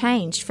things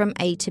changed from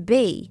A to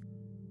B.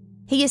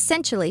 He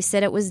essentially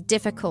said it was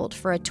difficult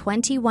for a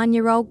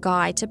 21-year-old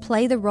guy to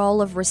play the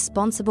role of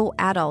responsible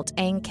adult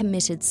and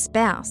committed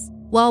spouse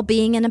while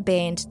being in a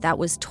band that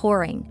was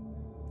touring.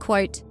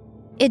 Quote,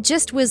 "It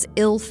just was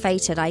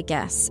ill-fated, I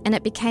guess, and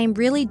it became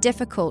really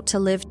difficult to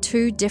live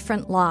two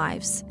different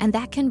lives, and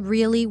that can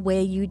really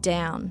wear you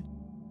down."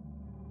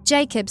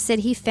 Jacob said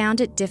he found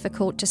it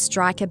difficult to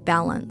strike a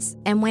balance,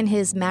 and when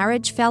his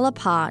marriage fell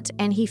apart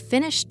and he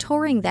finished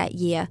touring that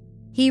year,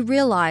 he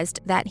realised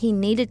that he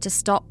needed to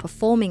stop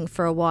performing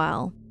for a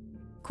while.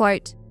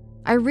 Quote,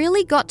 "I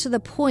really got to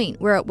the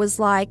point where it was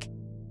like,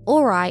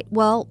 all right,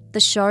 well, the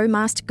show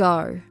must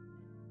go."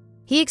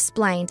 He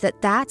explained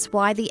that that's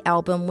why the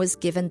album was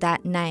given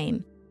that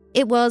name.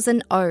 It was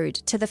an ode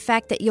to the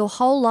fact that your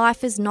whole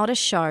life is not a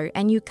show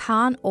and you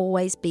can't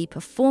always be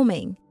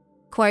performing.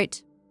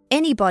 Quote,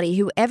 "Anybody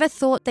who ever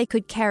thought they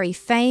could carry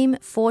fame,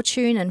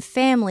 fortune, and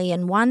family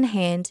in one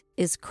hand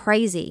is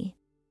crazy."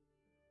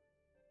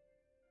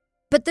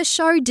 But the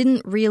show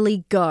didn't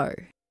really go,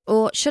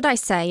 or should I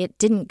say it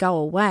didn't go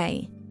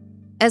away.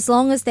 As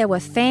long as there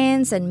were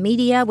fans and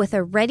media with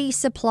a ready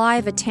supply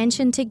of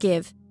attention to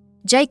give,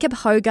 Jacob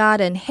Hoggard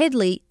and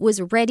Hedley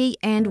was ready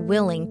and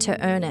willing to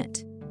earn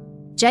it.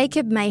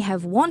 Jacob may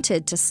have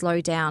wanted to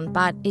slow down,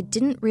 but it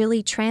didn't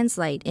really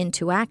translate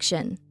into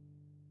action.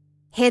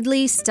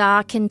 Hedley's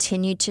star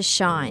continued to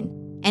shine,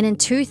 and in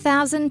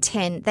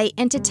 2010 they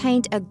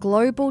entertained a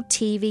global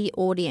TV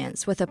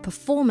audience with a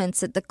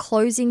performance at the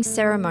closing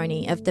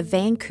ceremony of the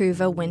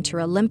Vancouver Winter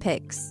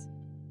Olympics.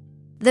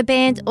 The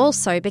band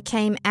also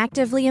became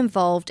actively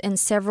involved in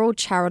several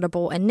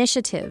charitable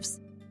initiatives,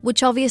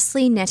 which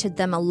obviously netted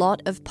them a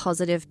lot of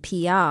positive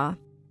PR.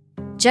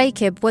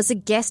 Jacob was a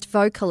guest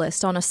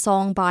vocalist on a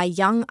song by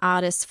Young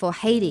Artists for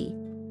Haiti,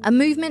 a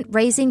movement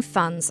raising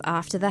funds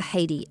after the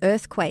Haiti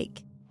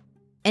earthquake.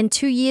 And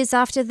 2 years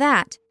after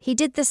that, he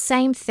did the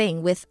same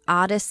thing with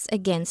Artists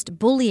Against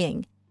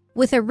Bullying,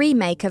 with a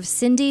remake of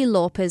Cyndi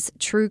Lauper's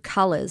True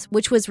Colours,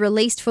 which was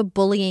released for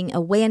Bullying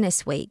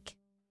Awareness Week.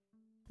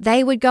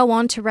 They would go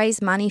on to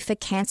raise money for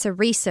cancer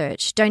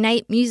research,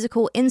 donate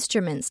musical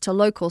instruments to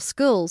local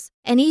schools,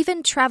 and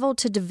even travel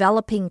to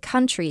developing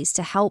countries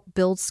to help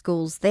build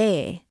schools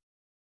there.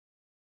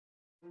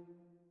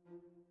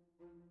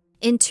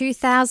 In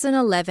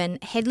 2011,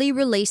 Hedley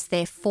released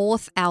their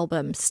fourth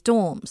album,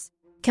 Storms,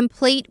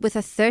 complete with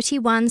a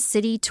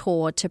 31-city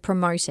tour to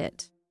promote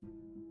it.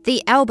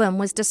 The album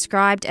was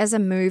described as a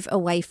move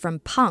away from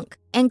punk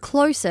and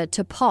closer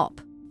to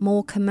pop,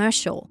 more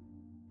commercial.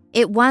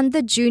 It won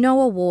the Juno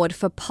Award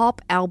for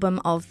Pop Album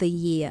of the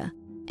Year,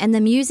 and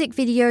the music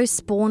videos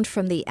spawned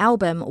from the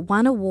album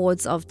won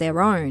awards of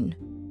their own.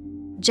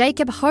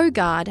 Jacob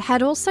Hoggard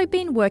had also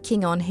been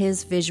working on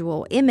his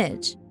visual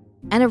image,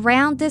 and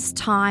around this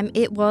time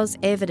it was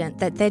evident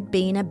that there'd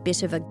been a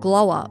bit of a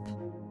glow-up.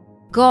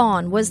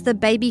 Gone was the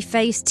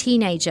baby-faced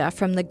teenager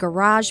from the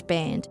garage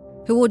band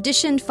who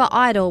auditioned for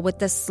Idol with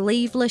the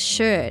sleeveless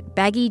shirt,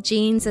 baggy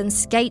jeans and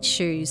skate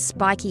shoes,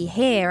 spiky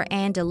hair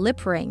and a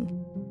lip ring.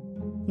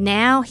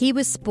 Now he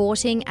was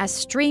sporting a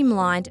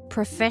streamlined,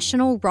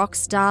 professional rock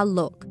star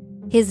look,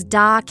 his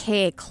dark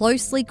hair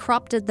closely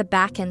cropped at the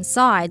back and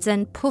sides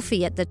and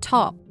puffy at the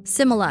top,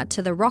 similar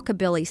to the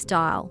rockabilly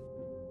style.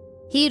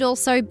 He had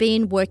also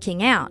been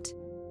working out.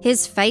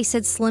 His face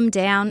had slimmed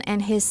down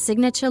and his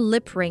signature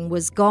lip ring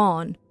was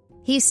gone.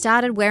 He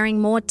started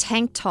wearing more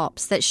tank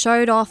tops that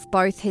showed off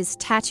both his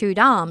tattooed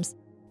arms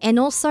and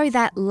also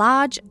that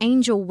large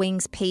angel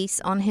wings piece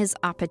on his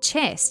upper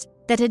chest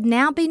that had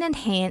now been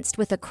enhanced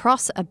with a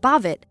cross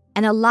above it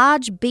and a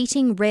large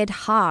beating red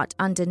heart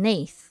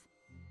underneath.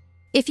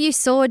 If you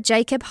saw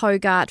Jacob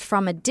Hoggard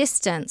from a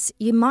distance,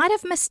 you might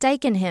have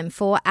mistaken him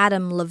for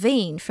Adam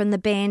Levine from the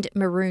band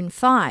Maroon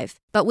 5,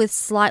 but with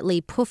slightly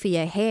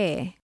puffier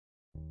hair.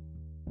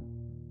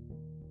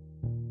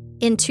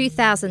 In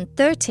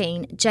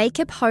 2013,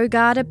 Jacob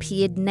Hoggard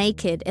appeared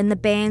naked in the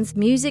band's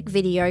music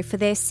video for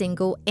their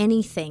single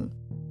Anything.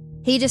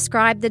 He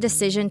described the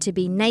decision to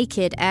be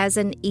naked as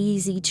an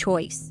easy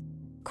choice.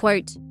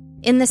 Quote,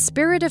 "In the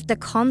spirit of the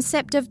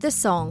concept of the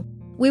song,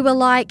 we were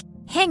like,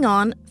 hang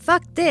on,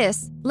 fuck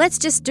this, let's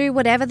just do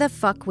whatever the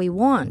fuck we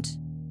want."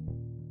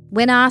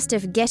 When asked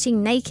if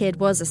getting naked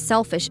was a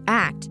selfish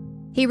act,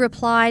 he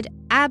replied,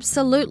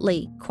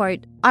 "Absolutely,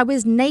 quote, I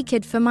was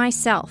naked for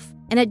myself,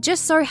 and it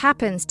just so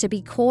happens to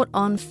be caught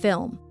on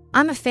film.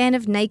 I'm a fan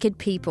of naked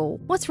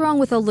people. What's wrong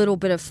with a little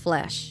bit of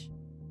flesh?"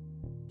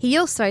 He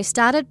also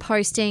started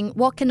posting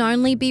what can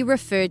only be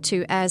referred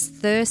to as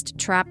thirst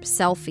trap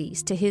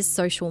selfies to his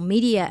social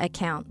media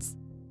accounts,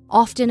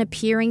 often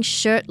appearing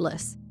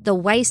shirtless, the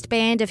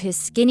waistband of his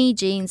skinny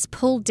jeans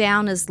pulled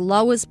down as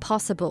low as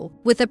possible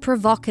with a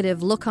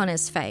provocative look on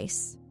his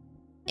face.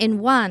 In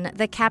one,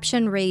 the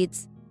caption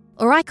reads,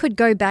 "Or I could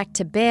go back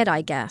to bed,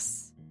 I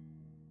guess."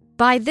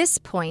 By this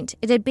point,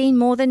 it had been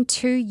more than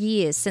 2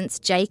 years since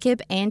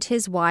Jacob and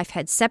his wife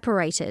had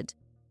separated,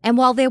 and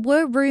while there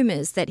were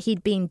rumours that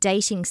he'd been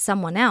dating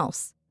someone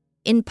else,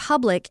 in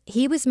public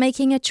he was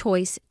making a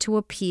choice to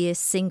appear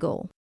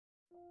single.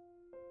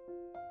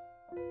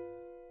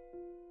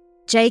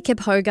 Jacob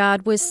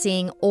Hoggard was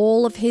seeing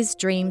all of his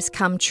dreams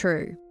come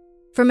true.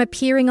 From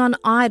appearing on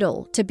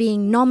Idol to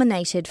being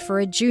nominated for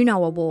a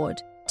Juno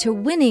Award, to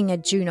winning a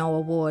Juno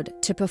Award,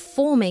 to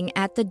performing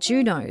at the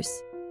Junos.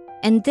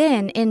 And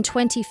then in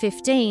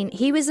 2015,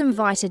 he was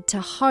invited to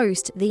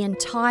host the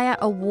entire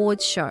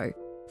awards show,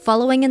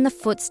 following in the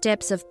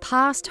footsteps of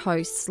past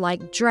hosts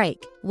like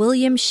Drake,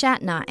 William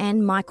Shatner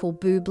and Michael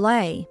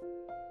Bublé.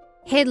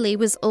 Hedley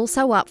was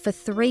also up for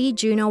 3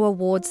 Juno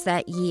Awards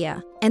that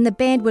year, and the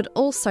band would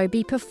also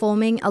be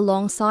performing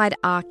alongside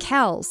R.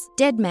 Kells,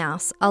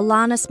 Deadmau5,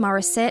 Alanis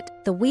Morissette,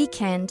 The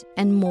Weeknd,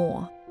 and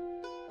more.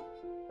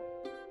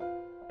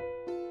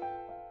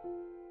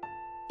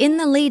 In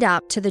the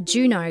lead-up to the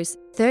Junos,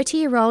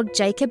 30-year-old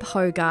Jacob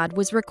Hoggard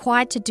was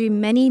required to do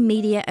many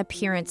media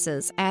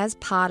appearances as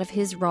part of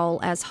his role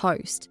as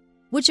host,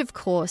 which of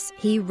course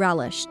he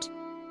relished.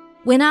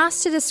 When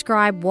asked to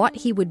describe what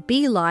he would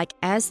be like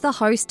as the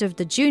host of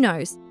the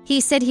Junos, he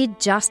said he'd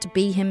just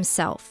be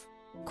himself.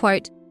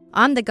 Quote,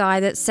 "I'm the guy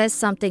that says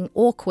something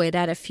awkward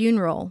at a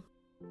funeral."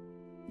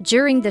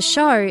 During the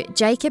show,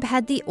 Jacob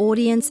had the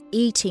audience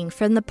eating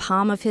from the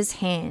palm of his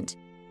hand.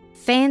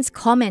 Fans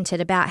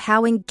commented about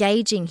how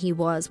engaging he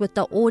was with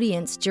the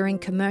audience during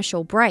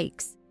commercial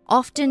breaks,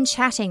 often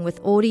chatting with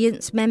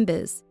audience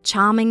members,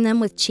 charming them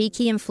with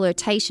cheeky and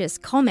flirtatious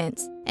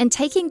comments, and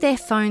taking their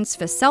phones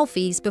for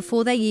selfies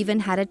before they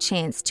even had a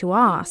chance to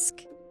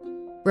ask.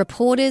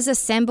 Reporters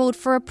assembled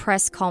for a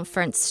press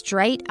conference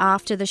straight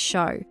after the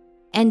show,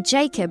 and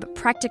Jacob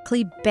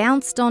practically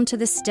bounced onto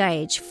the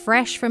stage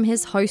fresh from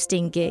his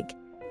hosting gig,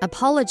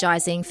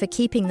 apologising for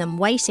keeping them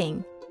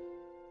waiting.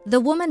 The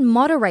woman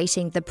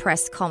moderating the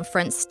press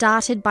conference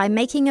started by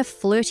making a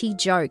flirty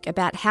joke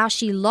about how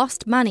she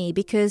lost money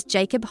because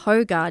Jacob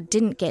Hoggard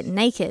didn't get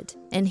naked,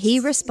 and he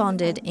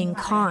responded in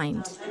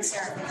kind.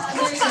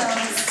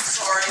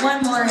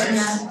 One more,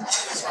 yeah.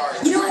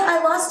 You know what?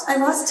 I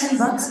lost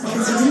 $10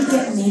 because you didn't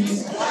get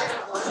naked.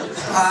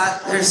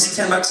 There's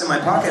 $10 in my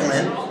pocket,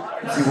 Lynn.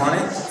 If you want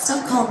it.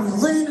 Stop calling me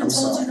Lynn. I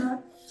told you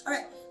not. All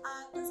right.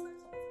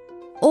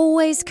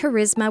 Always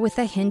charisma with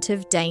a hint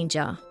of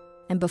danger.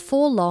 And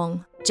before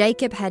long,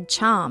 Jacob had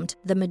charmed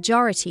the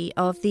majority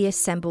of the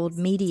assembled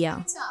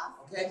media.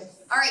 Okay.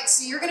 All right,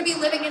 so you're going to be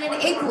living in an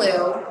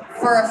igloo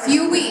for a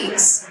few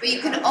weeks, but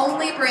you can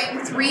only bring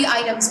 3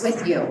 items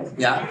with you.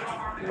 Yeah.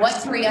 What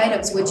 3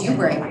 items would you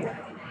bring?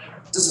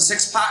 Does a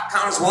 6-pack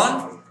count as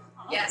one?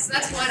 Yes,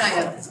 that's one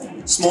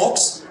item.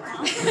 Smokes?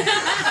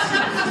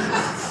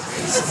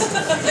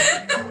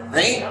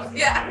 Right?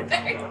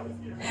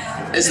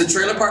 Yeah. Is the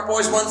Trailer Park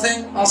Boys one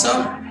thing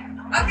also?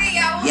 Okay,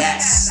 yeah. We'll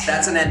Yes,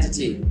 that's an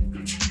entity.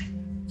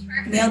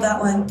 Nailed that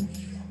one.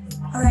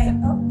 All right.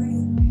 Oh, ready.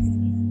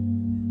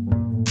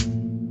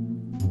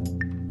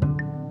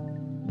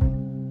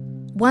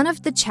 One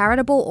of the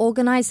charitable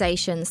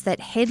organisations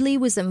that Hedley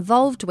was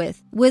involved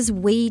with was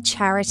We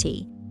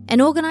Charity, an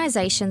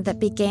organisation that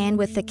began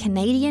with the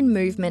Canadian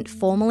movement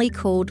formerly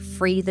called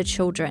Free the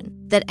Children,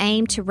 that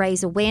aimed to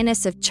raise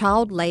awareness of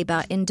child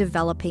labour in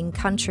developing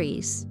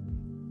countries.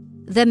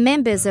 The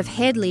members of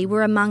Hedley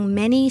were among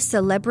many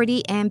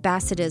celebrity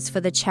ambassadors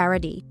for the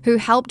charity who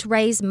helped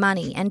raise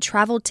money and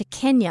travelled to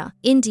Kenya,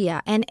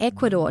 India and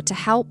Ecuador to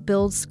help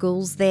build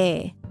schools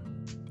there.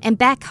 And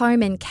back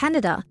home in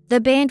Canada, the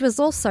band was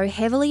also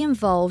heavily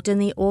involved in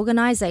the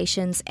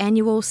organisation's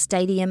annual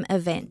stadium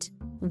event,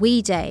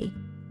 We Day,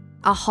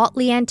 a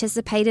hotly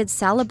anticipated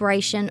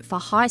celebration for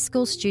high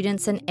school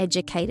students and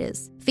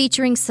educators,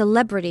 featuring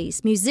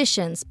celebrities,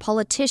 musicians,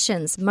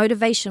 politicians,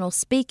 motivational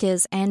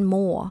speakers and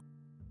more.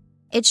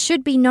 It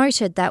should be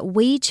noted that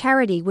We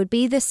Charity would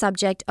be the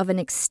subject of an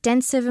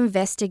extensive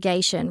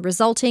investigation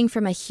resulting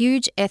from a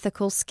huge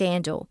ethical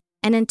scandal,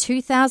 and in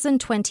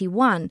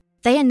 2021,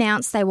 they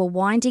announced they were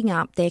winding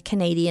up their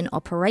Canadian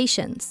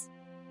operations.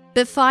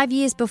 But 5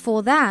 years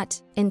before that,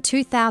 in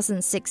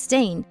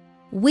 2016,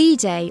 We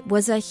Day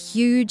was a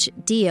huge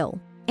deal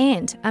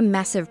and a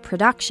massive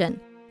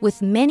production,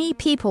 with many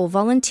people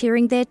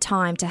volunteering their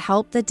time to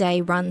help the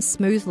day run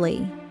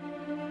smoothly.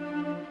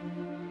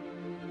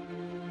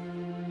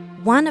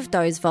 One of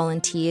those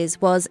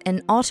volunteers was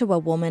an Ottawa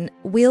woman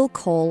we'll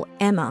call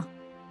Emma.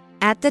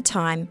 At the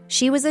time,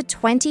 she was a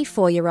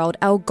 24-year-old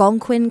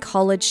Algonquin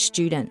College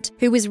student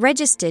who was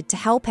registered to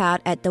help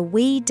out at the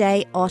We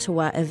Day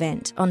Ottawa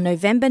event on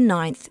November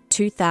 9th,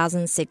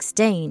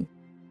 2016.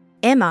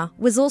 Emma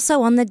was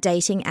also on the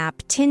dating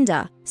app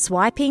Tinder,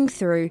 swiping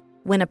through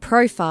when a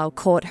profile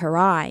caught her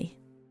eye.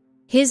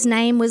 His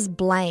name was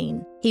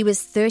Blaine. He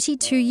was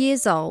 32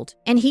 years old,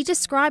 and he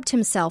described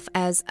himself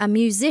as a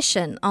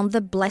musician on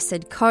the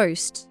Blessed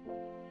Coast.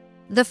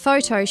 The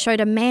photo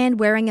showed a man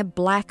wearing a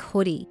black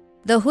hoodie,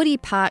 the hoodie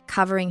part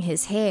covering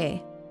his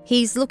hair.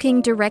 He's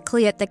looking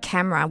directly at the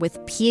camera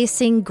with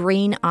piercing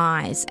green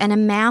eyes and a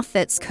mouth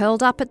that's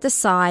curled up at the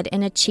side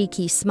in a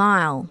cheeky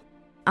smile.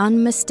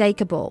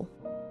 Unmistakable.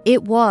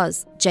 It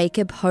was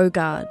Jacob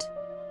Hoggard.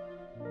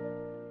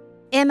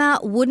 Emma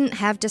wouldn't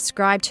have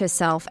described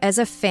herself as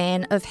a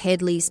fan of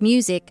Hedley's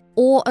music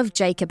or of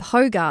Jacob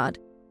Hoggard,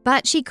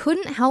 but she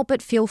couldn't help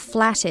but feel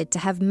flattered to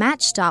have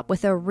matched up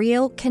with a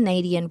real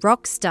Canadian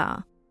rock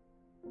star.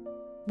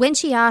 When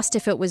she asked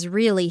if it was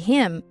really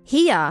him,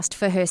 he asked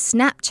for her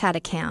Snapchat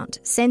account,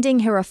 sending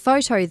her a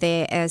photo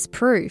there as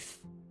proof.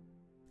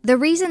 The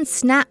reason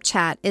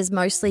Snapchat is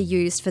mostly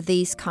used for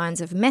these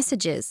kinds of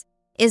messages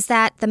is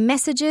that the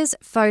messages,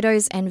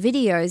 photos and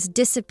videos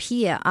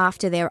disappear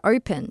after they're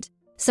opened,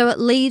 so it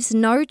leaves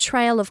no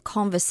trail of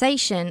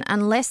conversation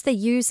unless the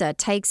user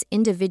takes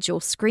individual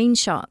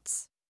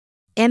screenshots.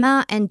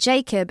 Emma and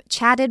Jacob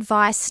chatted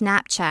via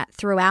Snapchat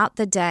throughout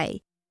the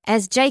day,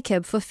 as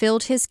Jacob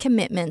fulfilled his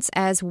commitments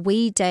as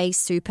We Day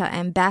Super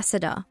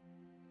Ambassador.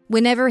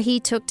 Whenever he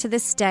took to the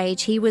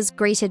stage, he was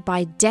greeted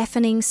by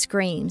deafening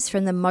screams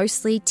from the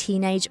mostly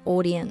teenage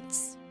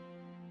audience.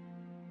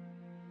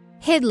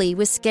 Hedley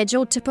was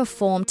scheduled to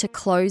perform to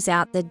close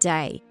out the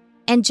day,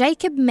 and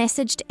Jacob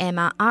messaged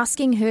Emma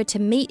asking her to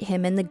meet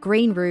him in the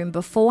green room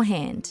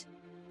beforehand.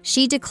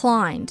 She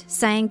declined,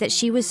 saying that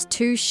she was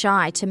too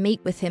shy to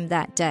meet with him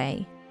that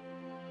day.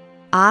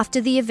 After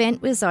the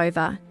event was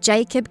over,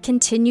 Jacob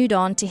continued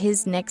on to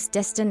his next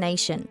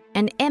destination,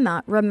 and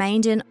Emma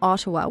remained in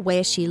Ottawa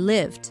where she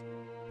lived.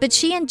 But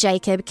she and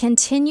Jacob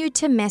continued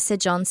to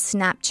message on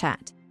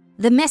Snapchat,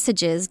 the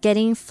messages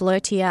getting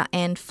flirtier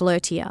and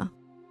flirtier.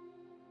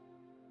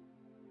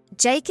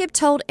 Jacob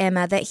told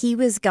Emma that he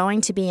was going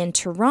to be in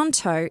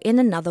Toronto in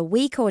another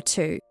week or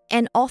two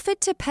and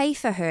offered to pay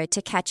for her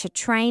to catch a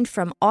train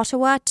from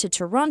Ottawa to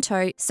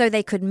Toronto so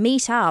they could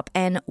meet up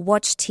and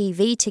watch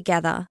TV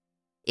together.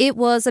 It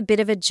was a bit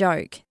of a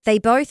joke. They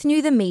both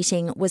knew the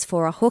meeting was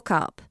for a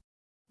hookup.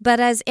 But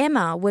as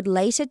Emma would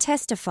later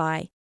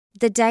testify,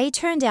 the day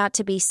turned out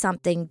to be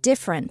something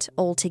different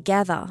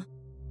altogether.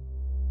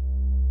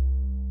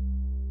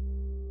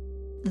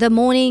 The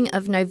morning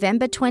of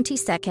November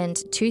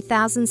 22nd,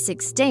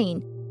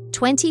 2016,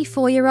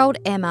 24-year-old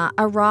Emma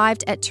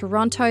arrived at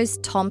Toronto's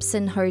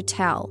Thompson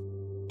Hotel,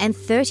 and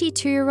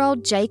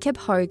 32-year-old Jacob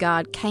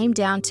Hoggard came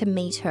down to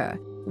meet her,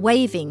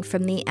 waving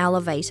from the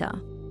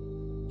elevator.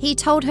 He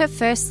told her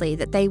firstly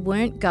that they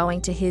weren't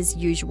going to his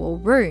usual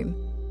room,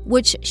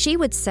 which she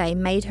would say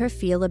made her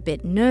feel a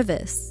bit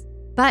nervous.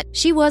 But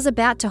she was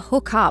about to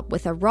hook up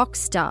with a rock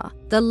star,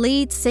 the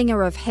lead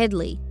singer of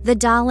Hedley, the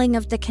darling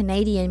of the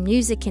Canadian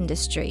music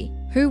industry.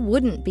 Who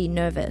wouldn't be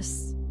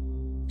nervous?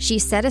 She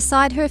set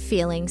aside her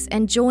feelings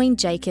and joined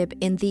Jacob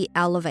in the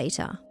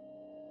elevator.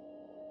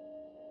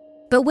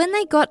 But when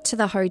they got to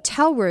the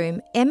hotel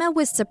room, Emma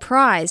was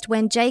surprised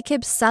when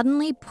Jacob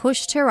suddenly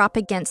pushed her up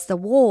against the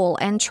wall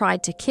and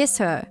tried to kiss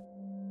her.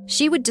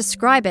 She would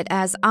describe it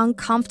as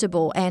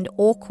uncomfortable and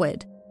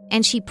awkward,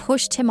 and she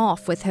pushed him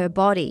off with her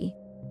body.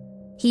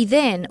 He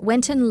then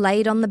went and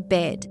laid on the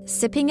bed,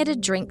 sipping at a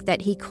drink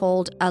that he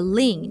called a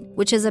lean,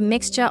 which is a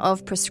mixture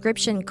of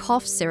prescription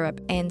cough syrup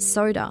and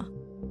soda.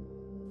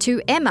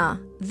 To Emma,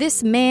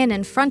 this man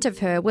in front of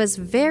her was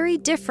very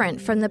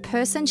different from the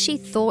person she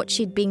thought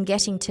she'd been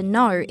getting to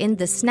know in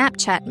the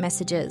Snapchat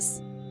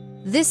messages.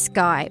 This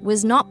guy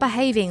was not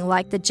behaving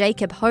like the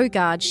Jacob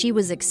Hoggard she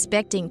was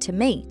expecting to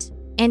meet,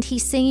 and he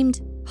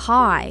seemed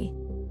high.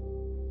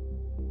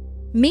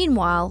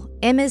 Meanwhile,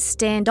 Emma's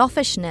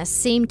standoffishness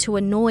seemed to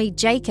annoy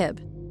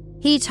Jacob.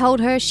 He told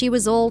her she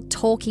was all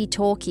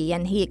talky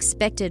and he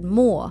expected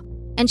more,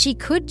 and she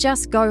could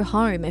just go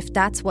home if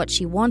that's what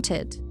she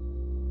wanted.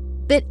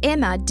 But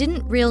Emma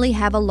didn't really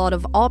have a lot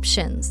of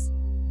options.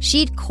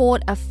 She'd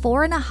caught a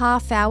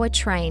 4.5-hour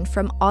train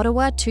from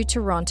Ottawa to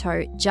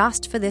Toronto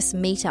just for this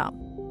meetup.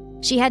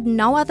 She had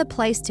no other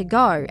place to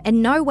go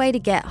and no way to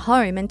get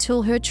home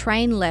until her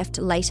train left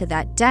later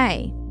that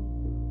day.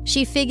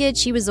 She figured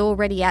she was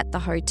already at the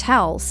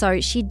hotel,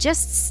 so she'd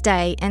just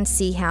stay and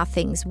see how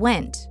things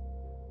went.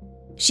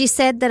 She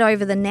said that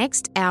over the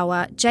next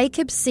hour,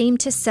 Jacob seemed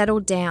to settle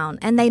down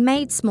and they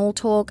made small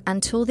talk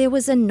until there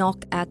was a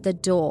knock at the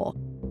door.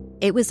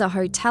 It was a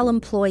hotel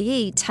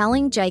employee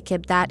telling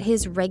Jacob that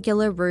his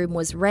regular room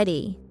was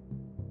ready.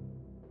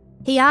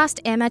 He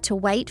asked Emma to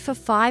wait for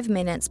 5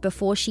 minutes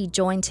before she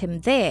joined him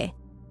there,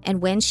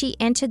 and when she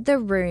entered the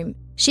room,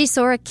 she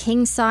saw a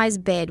king-size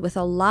bed with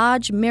a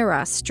large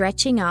mirror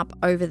stretching up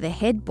over the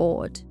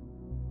headboard.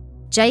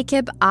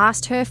 Jacob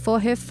asked her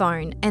for her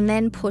phone and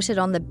then put it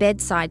on the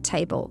bedside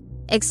table,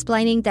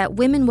 explaining that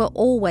women were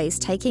always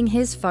taking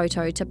his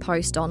photo to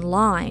post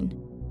online.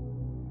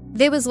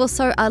 There was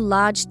also a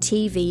large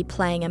TV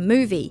playing a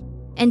movie,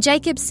 and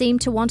Jacob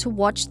seemed to want to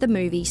watch the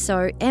movie,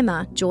 so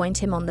Emma joined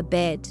him on the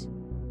bed.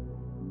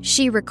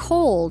 She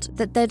recalled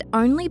that they'd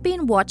only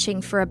been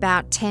watching for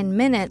about 10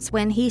 minutes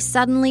when he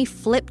suddenly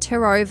flipped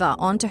her over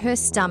onto her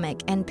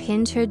stomach and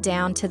pinned her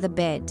down to the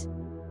bed.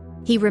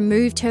 He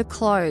removed her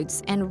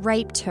clothes and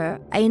raped her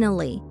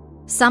anally,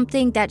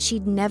 something that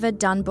she'd never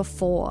done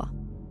before.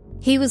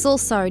 He was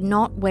also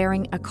not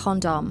wearing a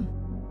condom.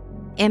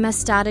 Emma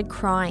started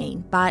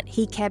crying, but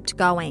he kept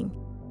going.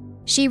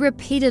 She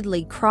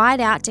repeatedly cried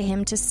out to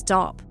him to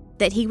stop,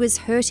 that he was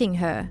hurting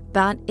her,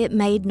 but it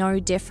made no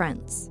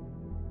difference.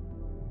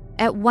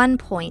 At one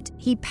point,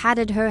 he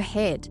patted her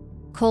head,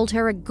 called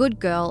her a good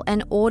girl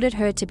and ordered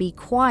her to be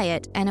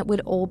quiet and it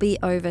would all be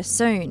over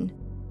soon.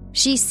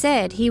 She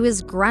said he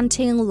was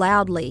grunting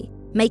loudly,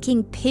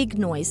 making pig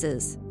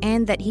noises,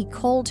 and that he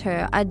called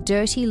her a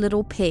dirty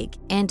little pig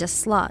and a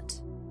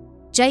slut.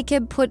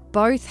 Jacob put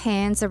both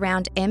hands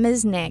around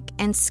Emma's neck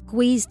and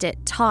squeezed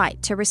it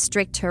tight to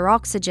restrict her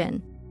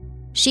oxygen.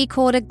 She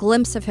caught a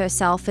glimpse of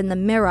herself in the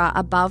mirror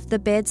above the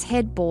bed's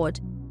headboard,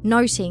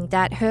 noting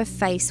that her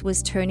face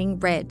was turning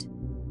red.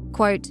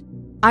 Quote,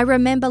 "I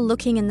remember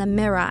looking in the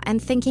mirror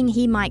and thinking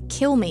he might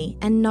kill me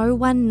and no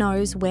one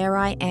knows where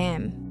I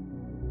am."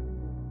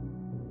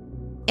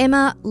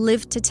 Emma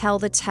lived to tell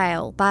the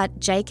tale, but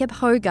Jacob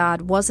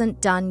Hoggard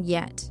wasn't done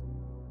yet.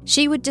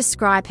 She would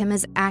describe him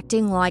as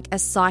acting like a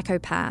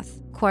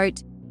psychopath.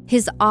 Quote,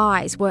 "His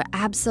eyes were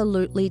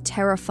absolutely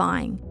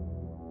terrifying.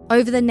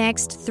 Over the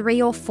next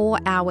 3 or 4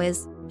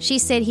 hours, she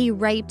said he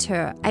raped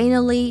her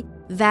anally,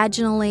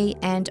 vaginally,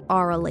 and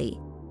orally,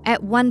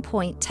 at one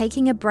point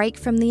taking a break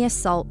from the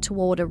assault to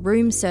order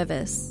room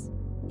service.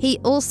 He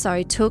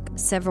also took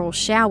several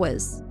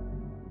showers.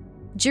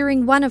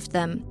 During one of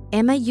them,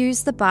 Emma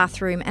used the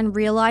bathroom and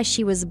realised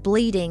she was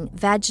bleeding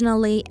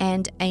vaginally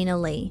and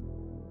anally.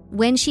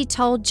 When she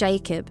told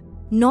Jacob,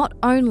 not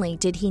only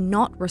did he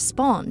not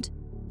respond,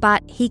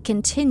 but he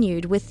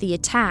continued with the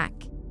attack.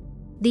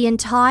 The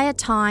entire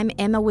time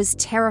Emma was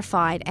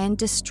terrified and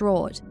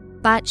distraught,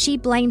 but she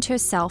blamed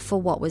herself for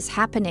what was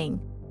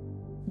happening.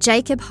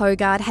 Jacob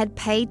Hoggard had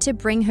paid to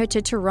bring her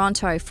to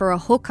Toronto for a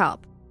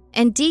hookup,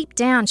 and deep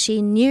down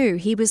she knew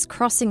he was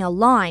crossing a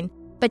line,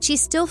 but she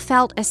still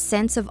felt a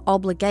sense of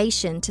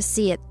obligation to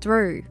see it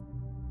through.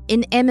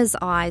 In Emma's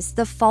eyes,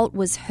 the fault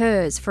was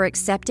hers for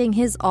accepting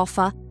his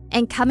offer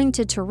and coming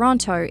to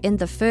Toronto in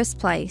the first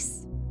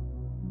place.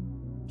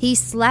 He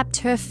slapped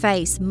her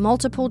face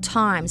multiple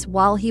times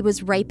while he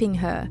was raping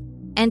her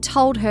and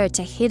told her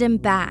to hit him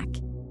back.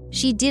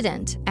 She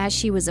didn't, as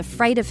she was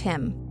afraid of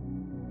him.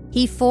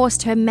 He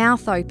forced her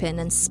mouth open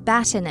and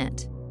spat in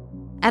it.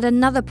 At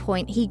another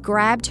point, he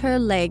grabbed her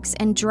legs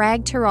and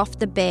dragged her off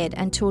the bed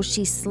until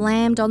she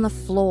slammed on the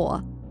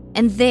floor,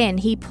 and then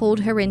he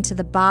pulled her into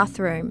the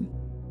bathroom.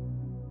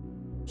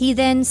 He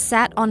then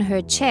sat on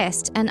her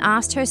chest and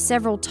asked her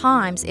several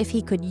times if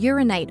he could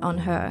urinate on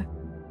her.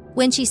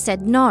 When she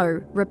said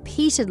no,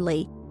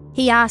 repeatedly,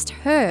 he asked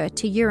her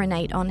to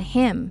urinate on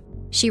him.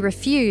 She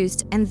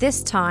refused, and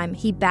this time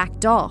he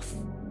backed off.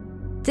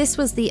 This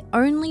was the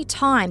only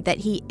time that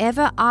he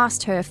ever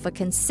asked her for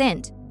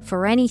consent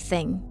for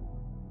anything.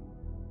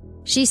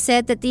 She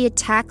said that the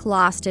attack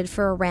lasted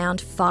for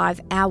around 5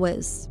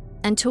 hours,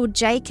 until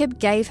Jacob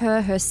gave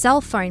her her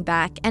cell phone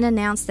back and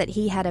announced that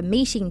he had a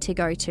meeting to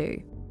go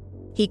to.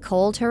 He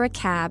called her a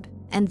cab,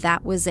 and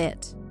that was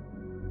it.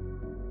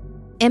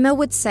 Emma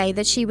would say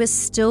that she was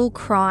still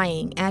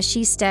crying as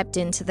she stepped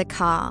into the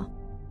car.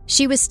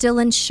 She was still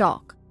in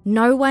shock.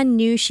 No one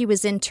knew she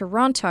was in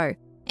Toronto,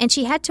 and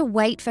she had to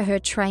wait for her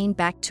train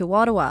back to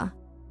Ottawa.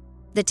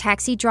 The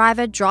taxi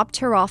driver dropped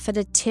her off at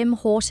a Tim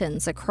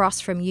Hortons across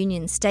from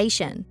Union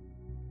Station.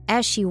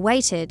 As she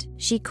waited,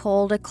 she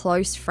called a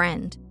close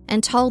friend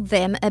and told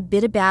them a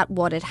bit about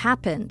what had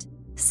happened,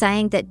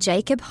 saying that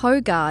Jacob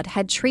Hoggard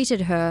had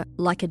treated her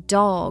like a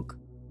dog.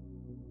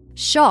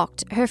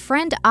 Shocked, her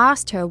friend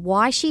asked her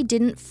why she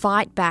didn't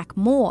fight back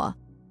more,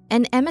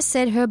 and Emma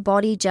said her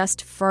body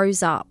just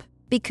froze up,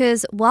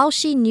 because while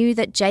she knew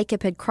that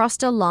Jacob had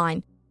crossed a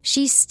line,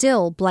 she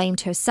still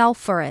blamed herself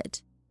for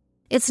it.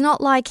 It's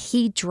not like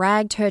he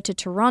dragged her to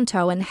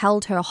Toronto and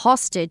held her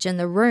hostage in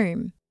the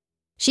room.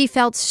 She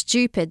felt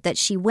stupid that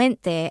she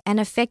went there and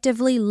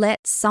effectively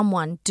let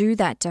someone do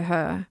that to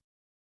her.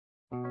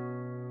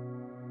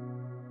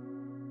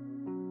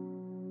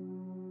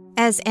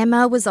 As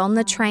Emma was on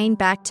the train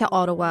back to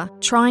Ottawa,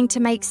 trying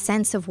to make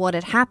sense of what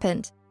had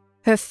happened,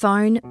 her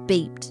phone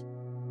beeped.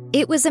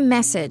 It was a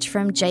message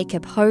from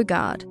Jacob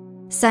Hoggard,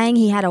 saying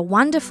he had a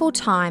wonderful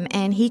time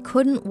and he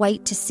couldn't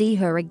wait to see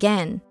her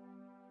again.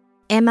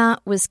 Emma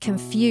was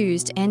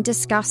confused and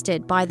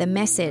disgusted by the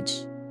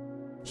message.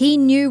 He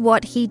knew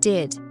what he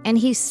did, and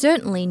he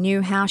certainly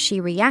knew how she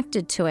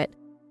reacted to it,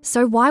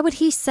 so why would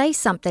he say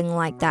something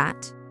like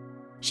that?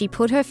 She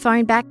put her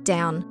phone back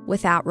down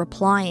without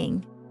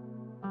replying.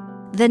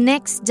 The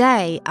next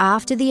day,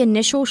 after the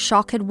initial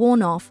shock had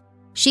worn off,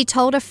 she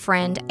told a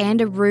friend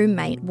and a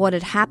roommate what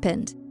had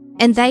happened,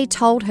 and they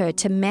told her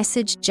to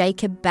message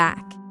Jacob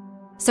back.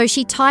 So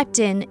she typed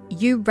in,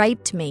 "You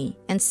raped me,"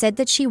 and said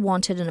that she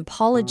wanted an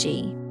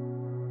apology.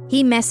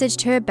 He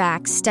messaged her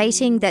back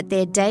stating that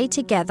their day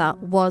together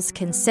was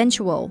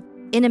consensual,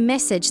 in a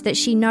message that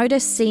she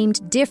noticed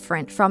seemed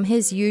different from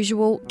his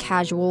usual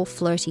casual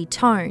flirty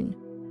tone.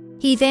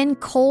 He then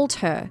called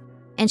her,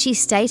 and she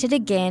stated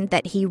again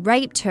that he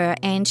raped her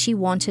and she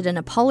wanted an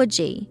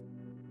apology.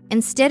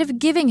 Instead of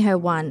giving her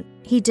one,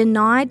 he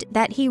denied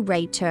that he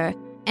raped her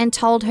and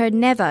told her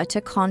never to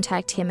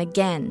contact him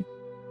again.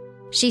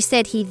 She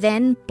said he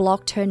then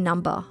blocked her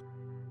number.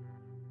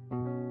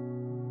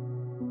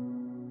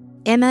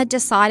 Emma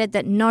decided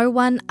that no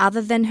one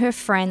other than her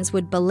friends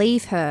would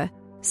believe her,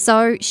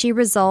 So she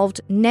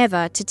resolved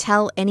never to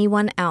tell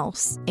anyone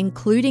else,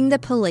 including the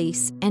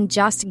police, and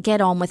just get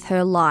on with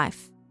her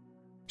life.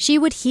 She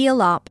would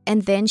heal up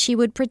and then she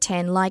would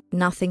pretend like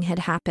nothing had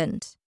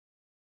happened.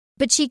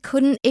 But she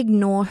couldn't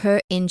ignore her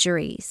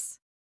injuries.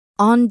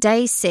 On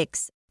day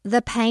 6,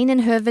 the pain in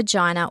her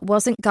vagina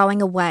wasn't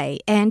going away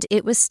and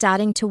it was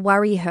starting to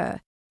worry her,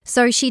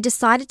 so she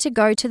decided to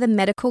go to the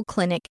medical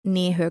clinic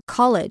near her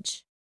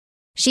college.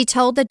 She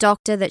told the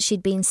doctor that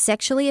she'd been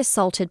sexually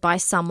assaulted by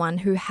someone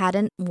who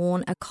hadn't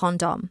worn a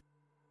condom.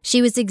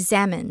 She was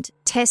examined,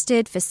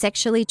 tested for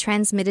sexually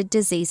transmitted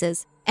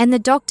diseases, and the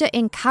doctor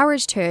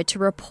encouraged her to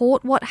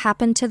report what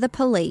happened to the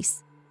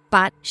police,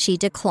 but she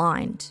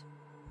declined.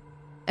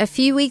 A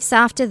few weeks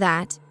after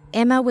that,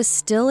 Emma was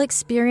still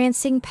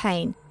experiencing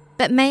pain,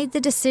 but made the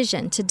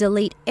decision to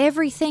delete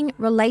everything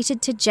related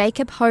to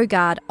Jacob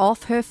Hoggard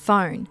off her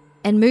phone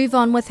and move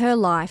on with her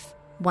life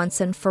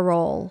once and for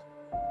all.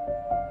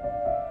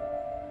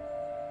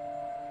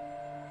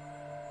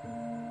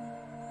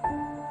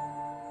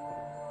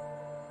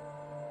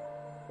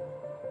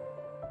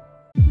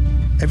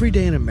 Every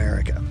day in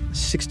America,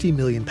 60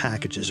 million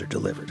packages are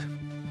delivered,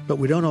 but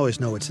we don't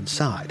always know what's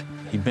inside.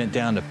 He bent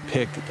down to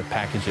pick the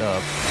package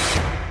up.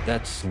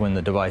 That's when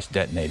the device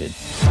detonated.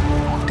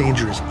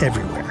 Danger is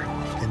everywhere,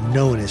 and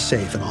no one is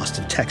safe in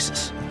Austin,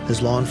 Texas,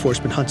 as law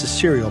enforcement hunts a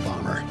serial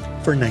bomber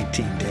for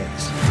 19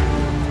 days.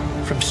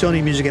 From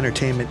Sony Music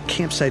Entertainment,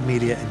 Campside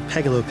Media, and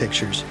Pegalo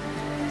Pictures,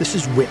 this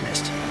is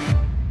Witnessed.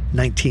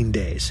 19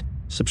 Days.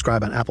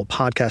 Subscribe on Apple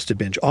Podcasts to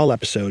binge all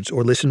episodes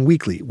or listen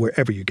weekly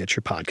wherever you get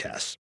your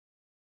podcasts.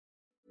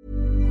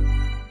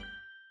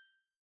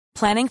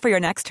 Planning for your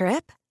next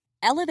trip?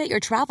 Elevate your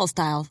travel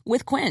style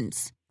with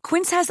Quince.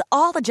 Quince has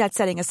all the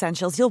jet-setting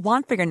essentials you'll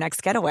want for your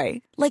next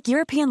getaway, like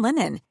European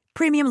linen,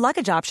 premium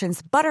luggage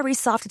options, buttery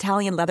soft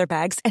Italian leather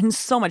bags, and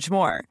so much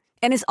more.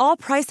 And is all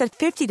priced at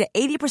 50 to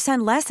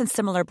 80% less than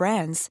similar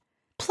brands.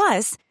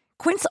 Plus,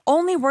 Quince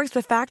only works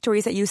with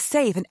factories that use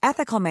safe and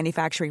ethical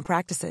manufacturing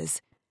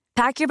practices.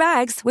 Pack your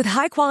bags with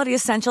high-quality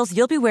essentials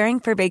you'll be wearing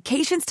for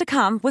vacations to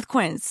come with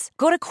Quince.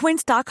 Go to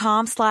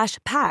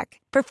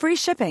quince.com/pack for free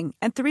shipping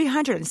and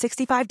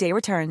 365-day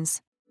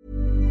returns.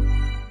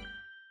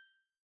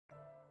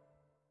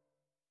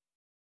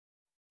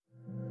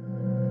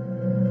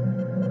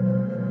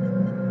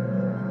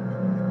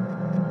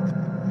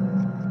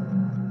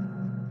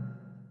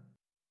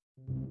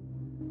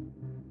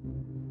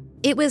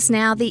 It was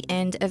now the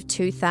end of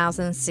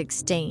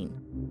 2016.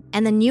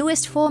 And the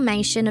newest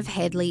formation of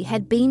Hedley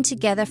had been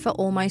together for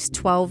almost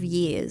 12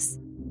 years.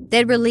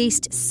 They'd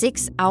released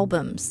 6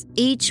 albums,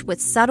 each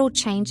with subtle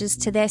changes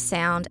to their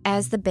sound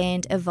as the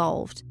band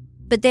evolved,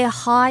 but their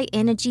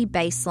high-energy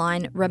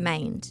bassline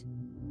remained.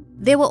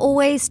 There were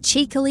always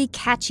cheekily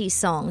catchy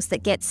songs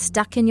that get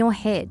stuck in your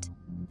head,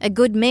 a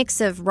good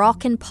mix of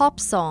rock and pop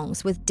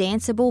songs with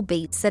danceable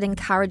beats that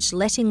encourage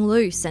letting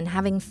loose and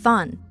having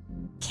fun,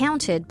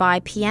 countered by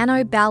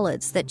piano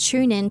ballads that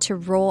tune in to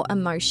raw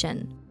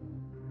emotion.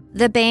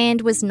 The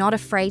band was not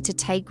afraid to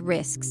take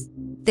risks.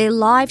 Their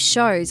live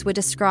shows were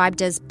described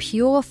as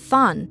pure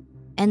fun,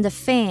 and the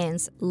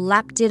fans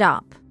lapped it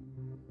up.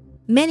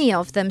 Many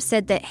of them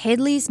said that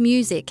Hedley's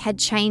music had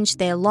changed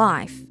their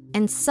life,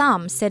 and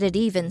some said it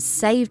even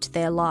saved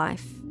their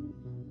life.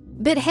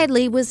 But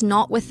Hedley was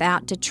not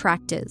without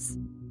detractors.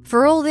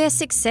 For all their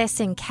success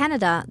in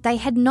Canada, they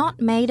had not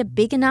made a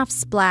big enough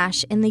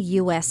splash in the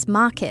US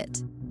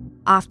market.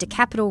 After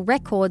Capitol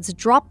Records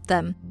dropped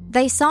them,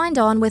 they signed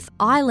on with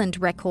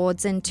Island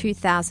Records in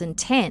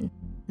 2010,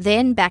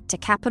 then back to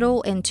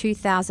Capitol in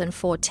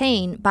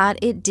 2014, but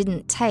it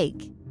didn't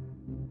take.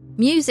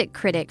 Music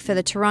critic for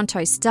the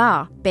Toronto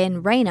Star,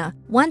 Ben Rayner,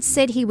 once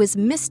said he was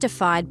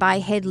mystified by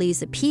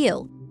Hedley's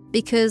appeal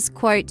because,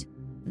 quote,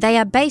 they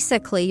are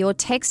basically your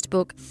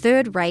textbook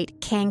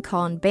third-rate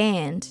CanCon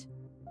band.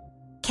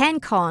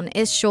 CanCon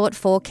is short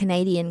for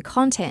Canadian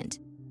content,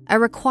 a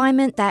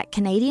requirement that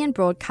Canadian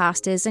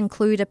broadcasters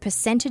include a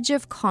percentage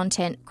of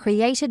content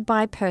created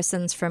by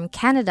persons from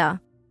Canada.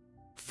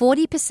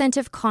 40%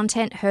 of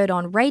content heard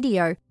on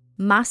radio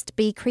must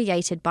be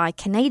created by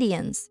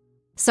Canadians.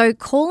 So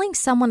calling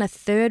someone a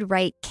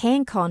third-rate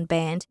CanCon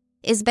band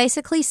is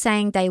basically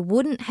saying they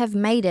wouldn't have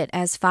made it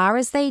as far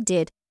as they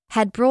did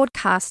had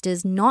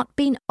broadcasters not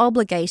been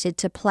obligated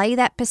to play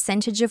that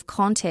percentage of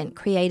content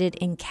created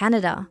in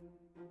Canada.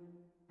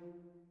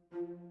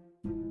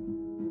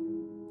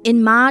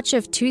 In March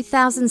of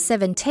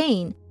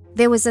 2017,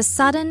 there was a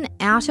sudden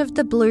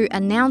out-of-the-blue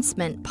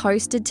announcement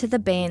posted to the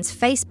band's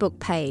Facebook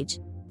page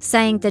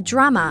saying the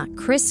drummer,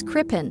 Chris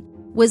Crippen,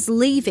 was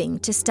leaving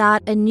to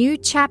start a new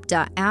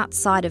chapter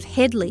outside of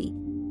Hedley.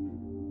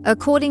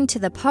 According to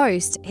the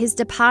post, his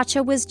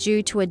departure was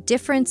due to a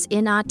difference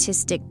in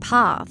artistic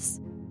paths,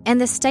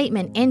 and the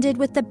statement ended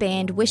with the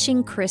band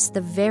wishing Chris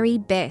the very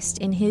best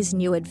in his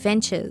new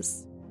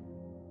adventures.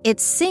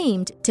 It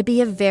seemed to be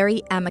a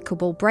very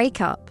amicable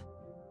breakup.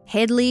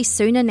 Hedley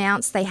soon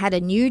announced they had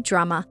a new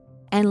drummer,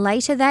 and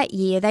later that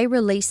year they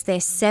released their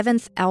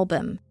 7th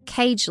album,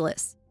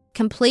 Cageless,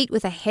 complete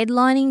with a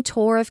headlining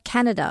tour of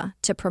Canada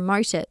to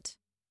promote it.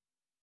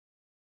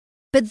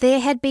 But there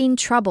had been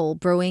trouble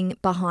brewing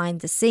behind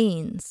the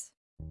scenes.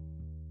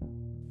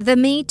 The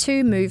Me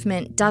Too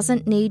movement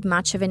doesn't need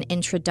much of an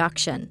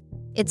introduction.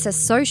 It's a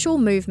social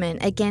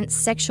movement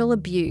against sexual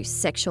abuse,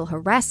 sexual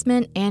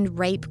harassment, and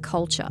rape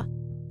culture,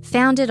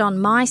 founded on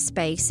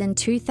MySpace in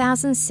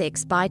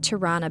 2006 by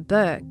Tarana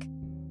Burke.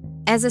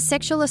 As a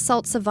sexual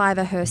assault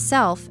survivor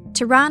herself,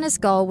 Tarana's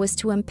goal was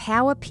to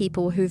empower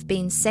people who've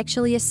been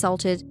sexually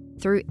assaulted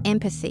through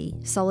empathy,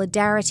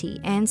 solidarity,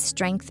 and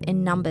strength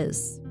in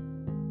numbers.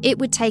 It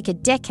would take a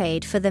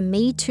decade for the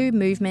Me Too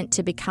movement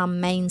to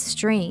become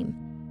mainstream,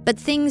 but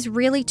things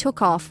really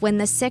took off when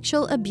the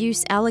sexual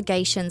abuse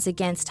allegations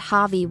against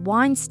Harvey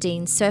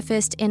Weinstein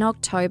surfaced in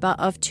October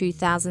of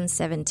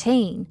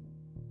 2017.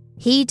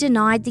 He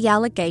denied the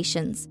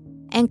allegations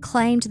and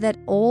claimed that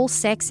all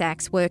sex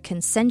acts were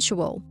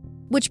consensual,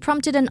 which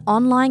prompted an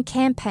online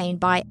campaign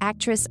by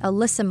actress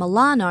Alyssa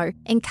Milano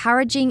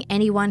encouraging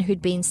anyone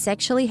who'd been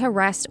sexually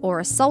harassed or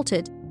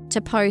assaulted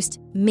to post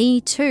 "Me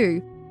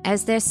Too"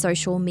 as their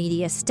social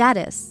media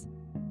status.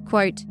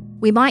 Quote,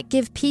 "We might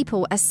give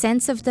people a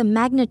sense of the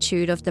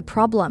magnitude of the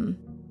problem."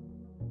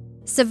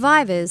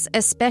 Survivors,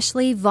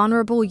 especially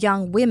vulnerable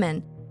young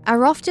women,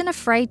 are often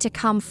afraid to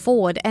come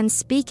forward and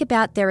speak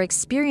about their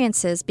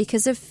experiences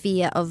because of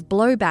fear of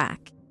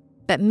blowback.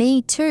 But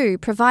Me Too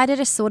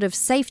provided a sort of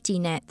safety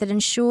net that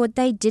ensured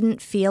they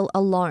didn't feel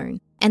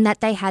alone and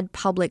that they had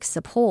public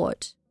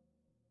support.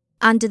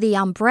 Under the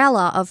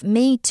umbrella of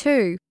Me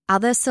Too,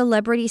 other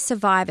celebrity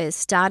survivors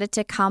started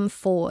to come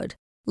forward,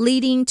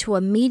 leading to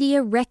a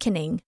media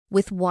reckoning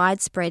with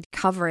widespread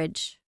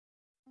coverage.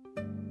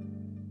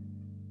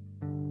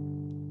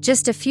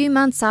 Just a few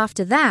months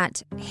after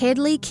that,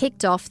 Hedley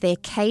kicked off their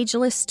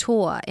Cageless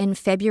tour in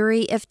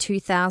February of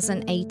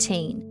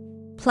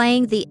 2018,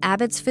 playing the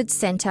Abbotsford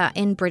Centre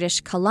in British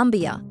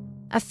Columbia,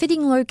 a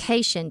fitting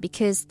location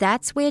because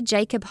that's where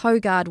Jacob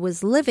Hoggard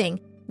was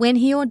living when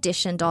he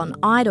auditioned on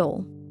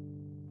Idol.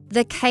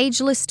 The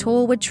Cageless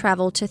tour would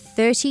travel to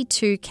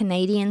 32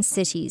 Canadian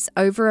cities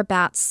over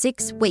about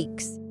 6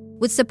 weeks,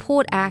 with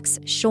support acts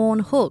Sean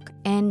Hook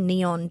and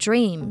Neon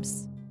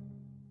Dreams.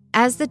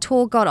 As the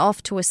tour got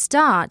off to a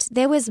start,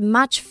 there was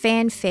much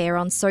fanfare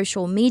on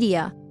social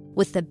media,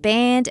 with the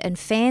band and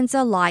fans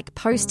alike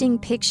posting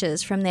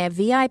pictures from their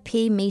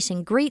VIP meet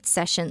and greet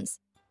sessions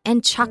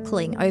and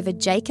chuckling over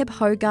Jacob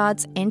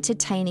Hoggard's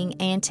entertaining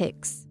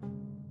antics.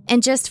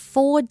 And just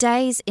 4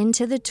 days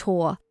into the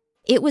tour,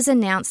 it was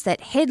announced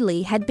that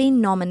Hedley had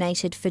been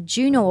nominated for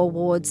Juno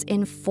Awards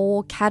in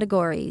 4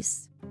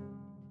 categories.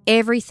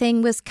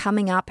 Everything was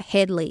coming up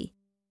Hedley.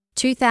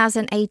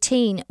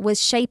 2018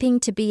 was shaping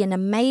to be an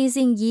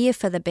amazing year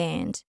for the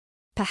band,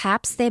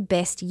 perhaps their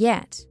best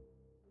yet.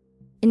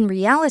 In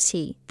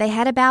reality, they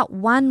had about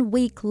 1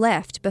 week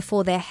left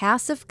before their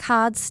house of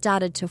cards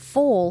started to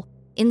fall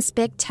in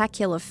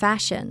spectacular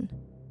fashion.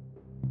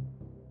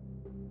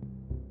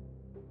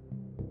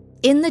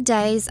 In the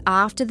days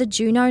after the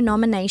Juno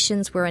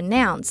nominations were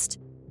announced,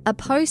 a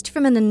post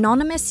from an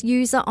anonymous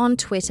user on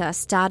Twitter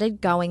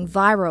started going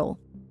viral.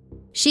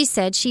 She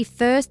said she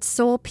first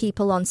saw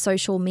people on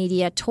social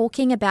media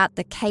talking about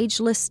the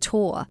Cageless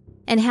tour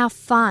and how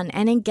fun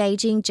and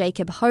engaging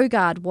Jacob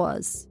Hoggard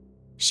was.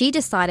 She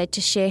decided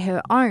to share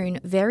her own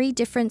very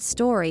different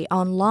story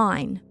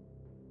online.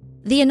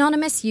 The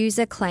anonymous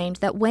user claimed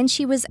that when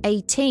she was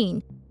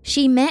 18,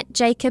 she met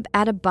Jacob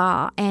at a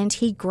bar and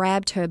he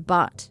grabbed her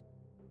butt.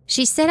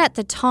 She said at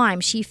the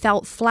time she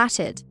felt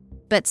flattered,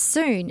 but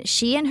soon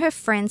she and her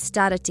friends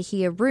started to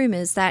hear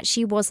rumours that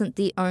she wasn't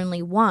the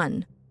only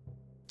one.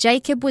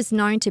 Jacob was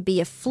known to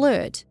be a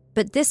flirt,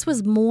 but this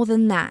was more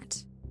than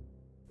that.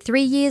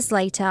 3 years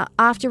later,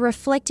 after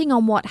reflecting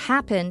on what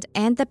happened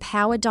and the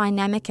power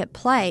dynamic at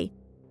play,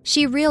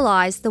 she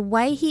realised the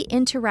way he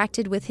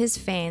interacted with his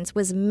fans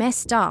was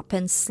messed up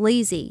and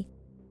sleazy.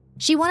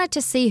 She wanted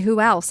to see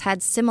who else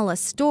had similar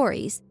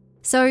stories,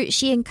 so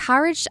she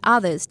encouraged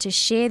others to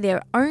share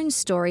their own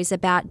stories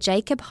about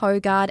Jacob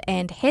Hoggard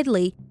and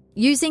Hedley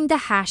using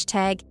the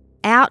hashtag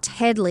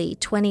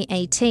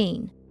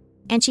 #OutHedley2018.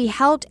 And she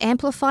helped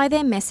amplify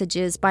their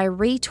messages by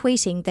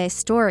retweeting their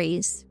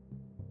stories.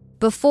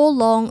 Before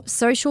long,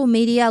 social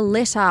media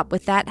lit up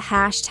with that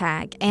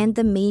hashtag and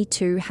the Me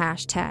Too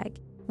hashtag,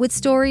 with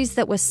stories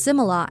that were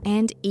similar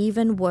and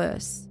even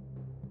worse.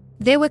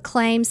 There were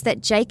claims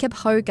that Jacob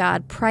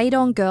Hoggard preyed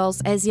on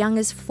girls as young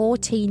as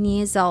 14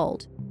 years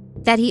old,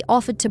 that he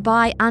offered to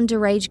buy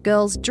underage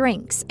girls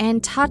drinks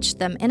and touch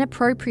them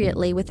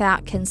inappropriately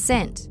without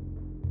consent.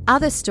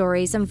 Other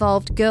stories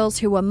involved girls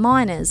who were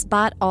minors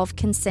but of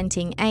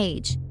consenting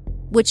age,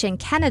 which in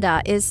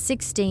Canada is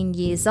 16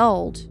 years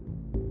old.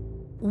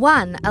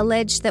 One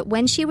alleged that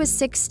when she was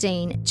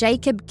 16,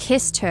 Jacob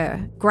kissed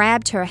her,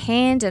 grabbed her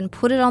hand and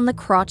put it on the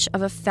crotch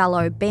of a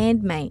fellow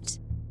bandmate.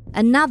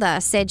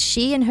 Another said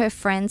she and her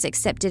friends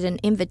accepted an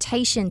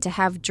invitation to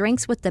have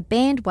drinks with the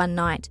band one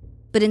night,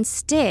 but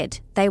instead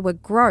they were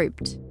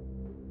groped.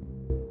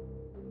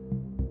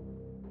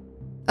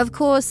 Of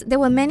course, there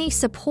were many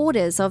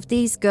supporters of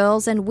these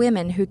girls and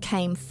women who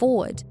came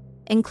forward,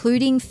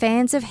 including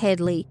fans of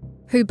Hedley,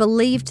 who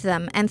believed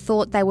them and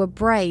thought they were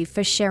brave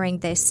for sharing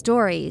their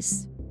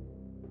stories.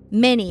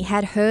 Many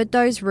had heard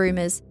those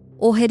rumours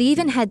or had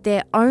even had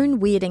their own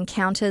weird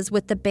encounters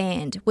with the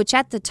band, which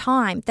at the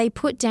time they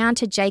put down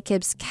to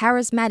Jacob's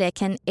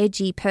charismatic and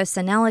edgy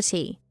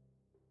personality.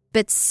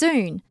 But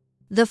soon,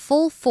 the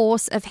full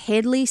force of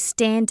Hedley's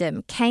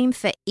stand-em came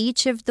for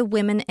each of the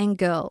women and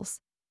girls,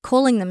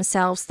 calling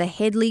themselves the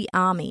Hedley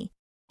Army,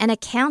 and a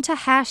counter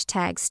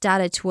hashtag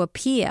started to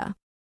appear,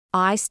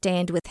 I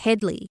Stand with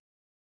Hedley.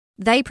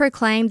 They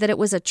proclaimed that it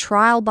was a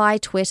trial by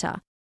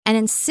Twitter and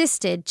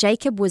insisted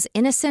Jacob was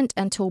innocent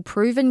until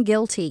proven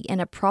guilty in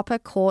a proper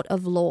court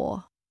of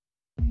law.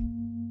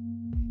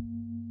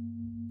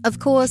 Of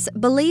course,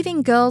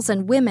 believing girls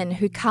and women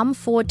who come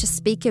forward to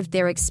speak of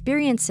their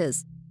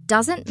experiences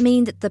doesn't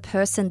mean that the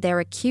person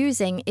they're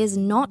accusing is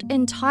not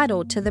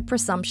entitled to the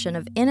presumption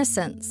of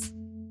innocence.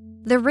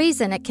 The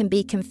reason it can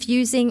be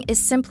confusing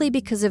is simply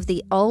because of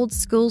the old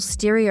school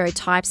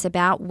stereotypes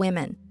about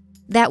women,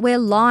 that we're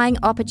lying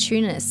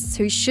opportunists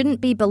who shouldn't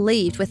be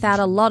believed without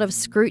a lot of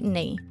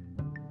scrutiny.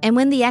 And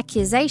when the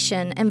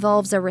accusation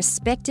involves a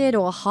respected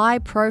or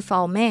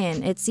high-profile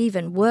man, it's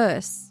even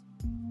worse.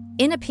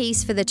 In a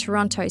piece for the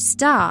Toronto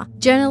Star,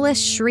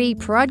 journalist Shri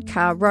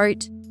Prodkar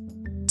wrote,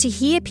 "To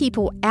hear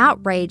people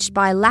outraged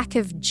by lack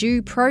of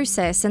due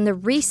process and the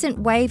recent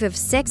wave of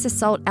sex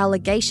assault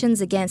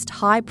allegations against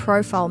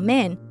high-profile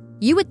men,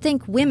 you would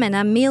think women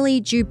are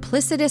merely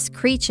duplicitous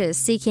creatures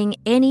seeking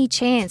any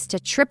chance to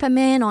trip a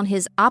man on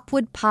his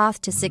upward path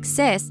to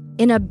success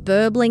in a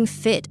burbling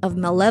fit of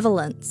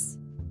malevolence.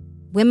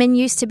 Women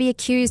used to be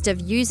accused of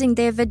using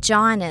their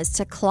vaginas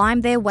to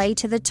climb their way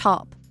to the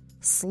top.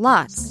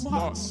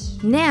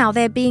 Sluts. Now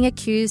they're being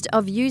accused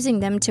of using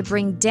them to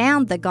bring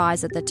down the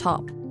guys at the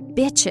top.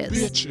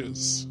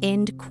 Bitches.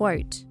 End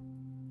quote.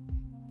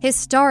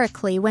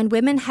 Historically, when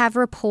women have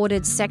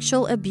reported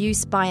sexual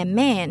abuse by a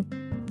man,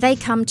 they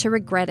come to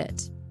regret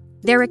it.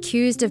 They're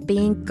accused of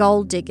being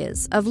gold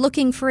diggers, of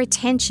looking for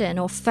attention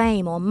or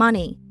fame or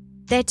money.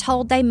 They're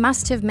told they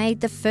must have made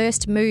the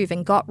first move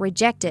and got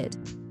rejected,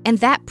 and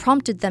that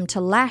prompted them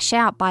to lash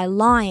out by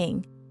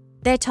lying.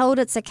 They're told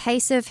it's a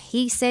case of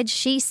he said,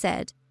 she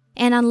said,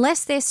 and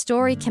unless their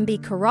story can be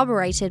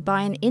corroborated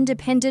by an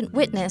independent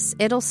witness,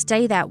 it'll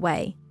stay that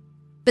way.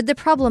 But the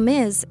problem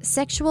is,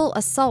 sexual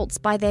assaults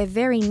by their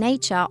very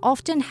nature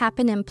often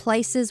happen in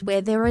places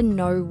where there are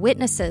no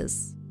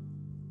witnesses.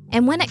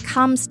 And when it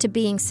comes to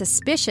being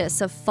suspicious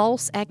of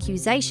false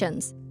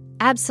accusations,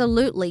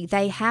 absolutely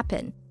they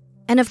happen.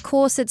 And of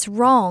course it's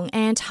wrong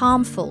and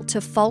harmful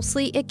to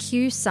falsely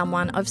accuse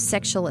someone of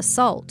sexual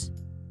assault.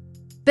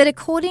 But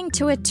according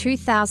to a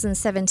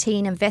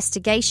 2017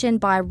 investigation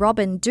by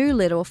Robin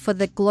Doolittle for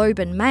the Globe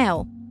and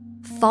Mail,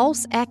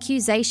 false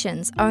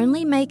accusations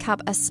only make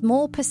up a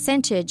small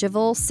percentage of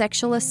all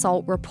sexual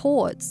assault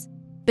reports,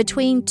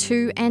 between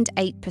 2 and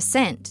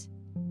 8%.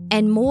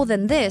 And more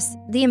than this,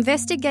 the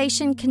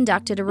investigation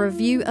conducted a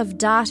review of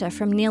data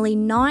from nearly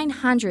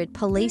 900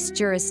 police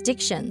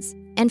jurisdictions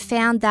and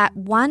found that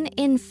 1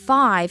 in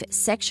 5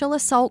 sexual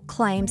assault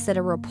claims that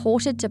are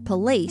reported to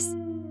police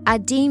are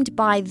deemed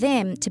by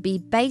them to be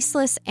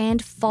baseless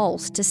and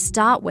false to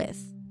start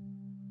with.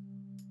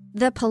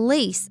 The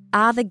police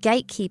are the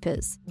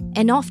gatekeepers,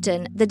 and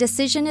often the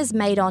decision is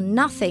made on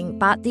nothing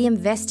but the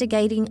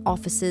investigating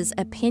officer's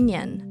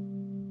opinion.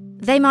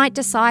 They might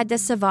decide the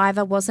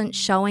survivor wasn't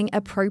showing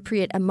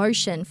appropriate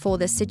emotion for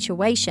the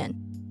situation,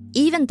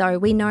 even though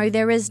we know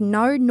there is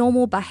no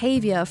normal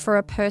behaviour for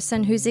a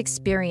person who's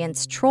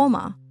experienced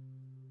trauma.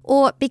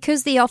 Or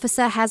because the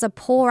officer has a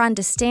poor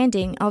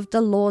understanding of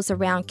the laws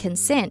around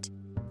consent,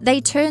 they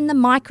turn the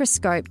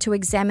microscope to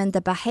examine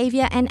the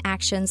behaviour and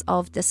actions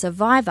of the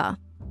survivor.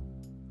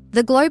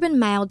 The Globe and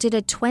Mail did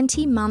a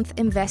 20-month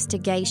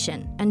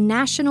investigation, a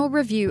national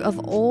review of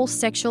all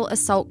sexual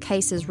assault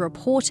cases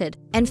reported,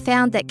 and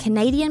found that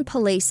Canadian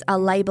police are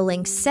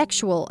labelling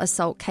sexual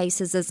assault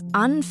cases as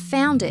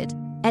unfounded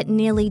at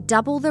nearly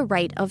double the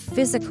rate of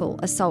physical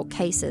assault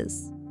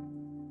cases.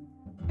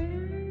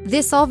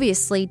 This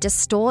obviously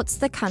distorts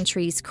the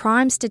country's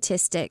crime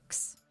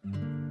statistics.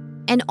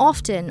 And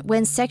often,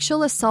 when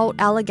sexual assault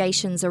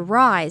allegations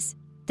arise,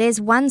 there's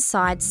one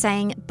side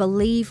saying,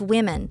 "Believe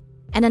women,"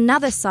 and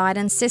another side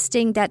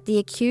insisting that the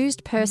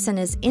accused person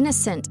is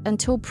innocent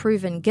until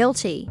proven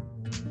guilty.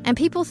 And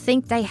people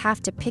think they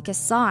have to pick a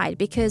side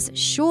because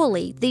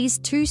surely these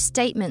two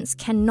statements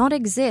cannot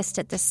exist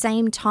at the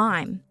same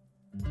time.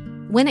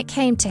 When it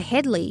came to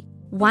Hedley,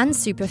 one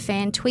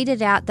superfan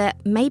tweeted out that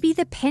maybe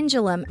the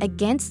pendulum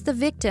against the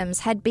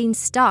victims had been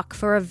stuck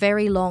for a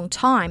very long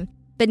time,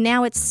 but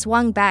now it's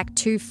swung back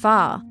too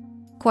far.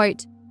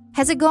 Quote,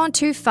 "Has it gone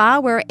too far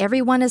where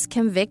everyone is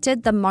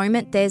convicted the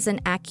moment there's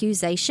an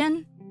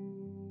accusation?"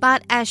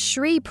 But as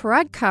Shri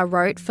Prodkar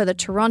wrote for the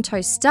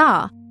Toronto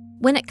Star,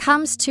 when it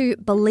comes to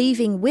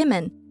believing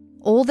women,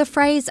 all the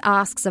phrase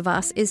asks of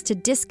us is to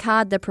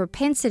discard the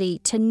propensity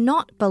to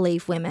not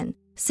believe women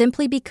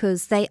simply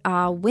because they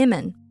are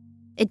women.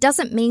 It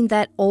doesn't mean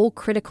that all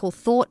critical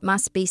thought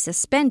must be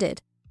suspended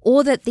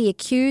or that the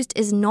accused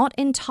is not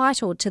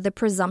entitled to the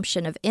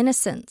presumption of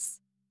innocence.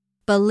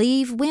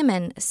 Believe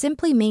women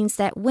simply means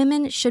that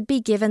women should be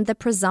given the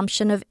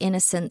presumption of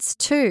innocence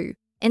too,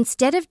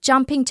 instead of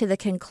jumping to the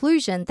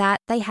conclusion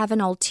that they have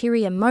an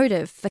ulterior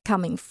motive for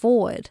coming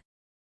forward.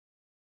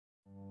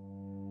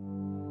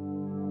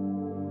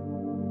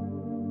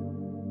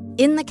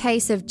 In the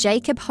case of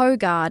Jacob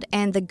Hoggard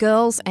and the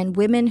girls and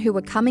women who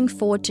were coming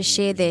forward to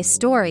share their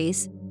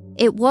stories,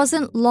 it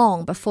wasn't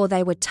long before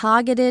they were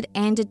targeted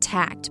and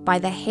attacked by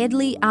the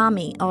Hedley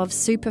army of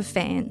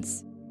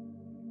superfans.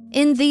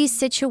 In these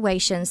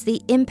situations,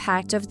 the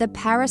impact of the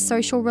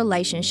parasocial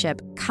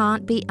relationship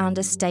can't be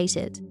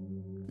understated.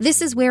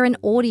 This is where an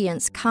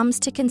audience comes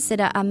to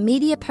consider a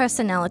media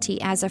personality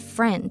as a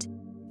friend,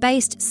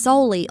 based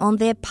solely on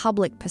their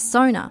public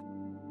persona,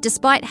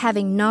 despite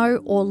having no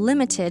or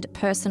limited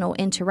personal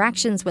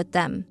interactions with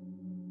them.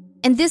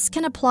 And this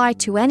can apply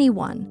to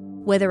anyone,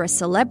 whether a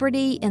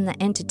celebrity in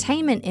the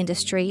entertainment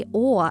industry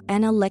or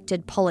an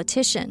elected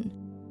politician.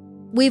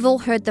 We've all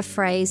heard the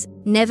phrase,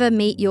 "never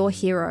meet your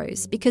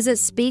heroes," because it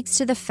speaks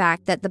to the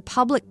fact that the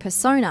public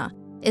persona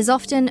is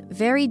often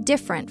very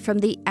different from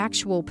the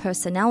actual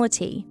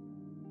personality.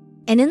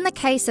 And in the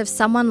case of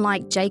someone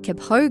like Jacob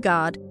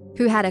Hoggard,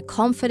 who had a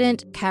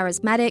confident,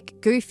 charismatic,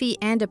 goofy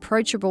and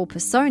approachable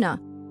persona,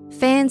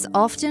 fans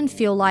often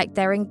feel like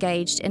they're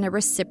engaged in a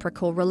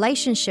reciprocal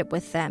relationship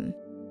with them.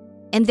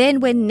 And then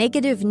when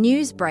negative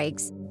news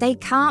breaks, they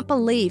can't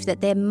believe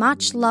that their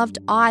much-loved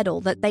idol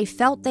that they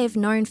felt they've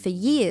known for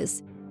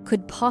years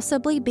could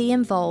possibly be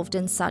involved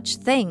in such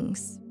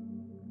things.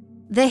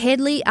 The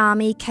Hedley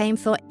army came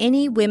for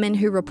any women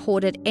who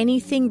reported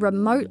anything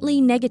remotely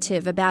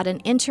negative about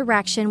an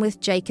interaction with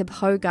Jacob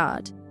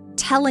Hoggard,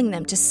 telling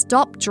them to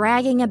stop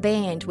dragging a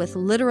band with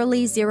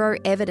literally zero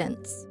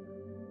evidence.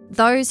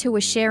 Those who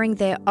were sharing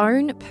their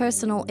own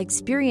personal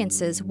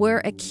experiences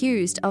were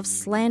accused of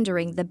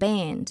slandering the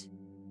band.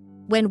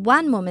 When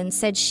one woman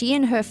said she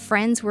and her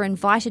friends were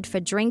invited for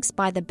drinks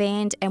by the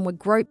band and were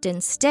groped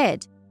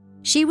instead,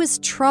 she was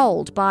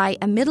trolled by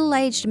a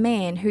middle-aged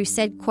man who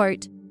said,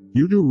 quote,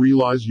 "You do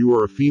realize you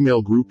are a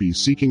female groupie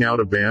seeking out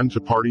a band to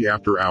party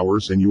after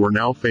hours and you are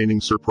now feigning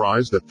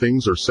surprise that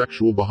things are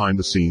sexual behind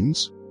the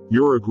scenes?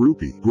 You're a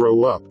groupie.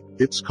 Grow up.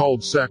 It's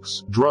called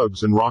sex,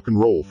 drugs and rock and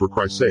roll, for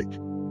Christ's sake."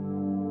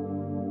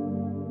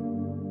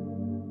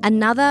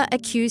 Another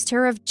accused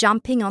her of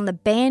jumping on the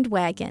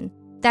bandwagon,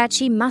 that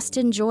she must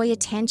enjoy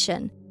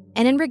attention,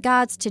 and in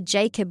regards to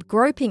Jacob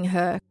groping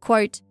her,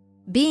 quote,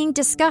 "being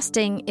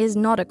disgusting is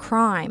not a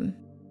crime."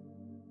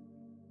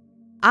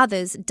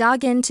 Others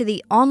dug into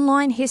the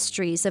online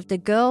histories of the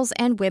girls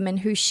and women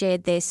who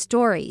shared their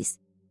stories,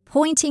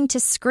 pointing to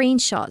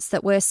screenshots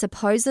that were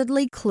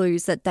supposedly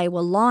clues that they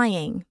were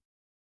lying.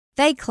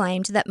 They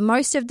claimed that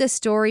most of the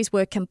stories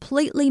were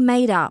completely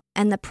made up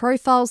and the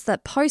profiles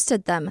that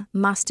posted them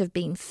must have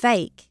been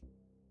fake.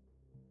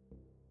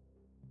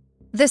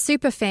 The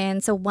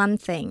superfans are one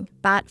thing,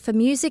 but for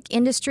music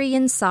industry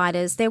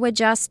insiders, there were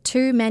just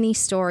too many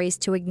stories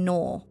to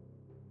ignore.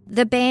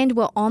 The band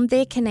were on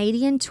their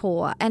Canadian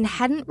tour and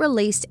hadn't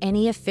released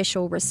any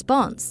official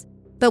response.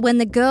 But when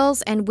the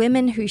girls and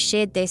women who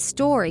shared their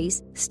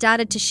stories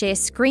started to share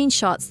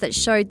screenshots that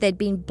showed they'd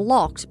been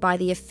blocked by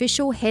the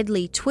official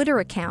Hedley Twitter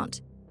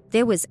account,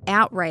 there was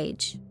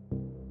outrage.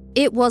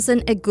 It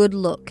wasn't a good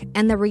look,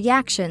 and the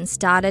reaction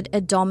started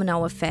a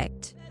domino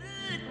effect.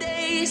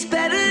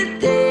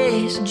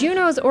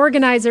 Juno's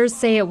organizers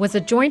say it was a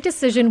joint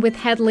decision with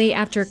Hedley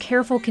after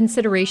careful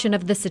consideration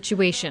of the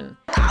situation.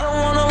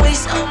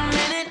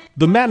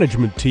 The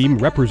management team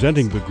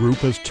representing the group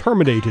has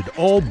terminated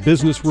all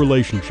business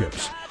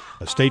relationships.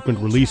 A statement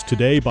released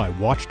today by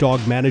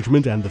Watchdog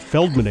Management and the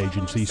Feldman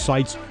Agency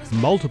cites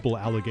multiple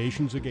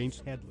allegations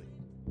against Hedley.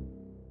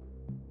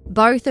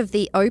 Both of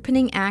the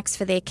opening acts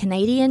for their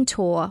Canadian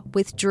tour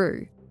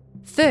withdrew.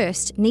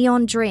 First,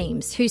 Neon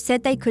Dreams, who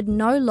said they could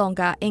no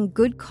longer, in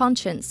good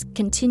conscience,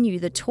 continue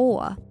the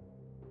tour.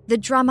 The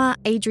drummer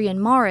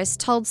Adrian Morris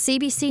told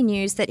CBC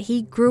News that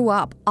he grew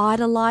up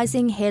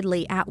idolising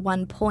Hedley at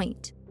one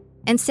point,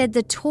 and said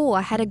the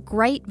tour had a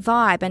great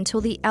vibe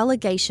until the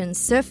allegations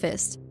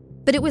surfaced,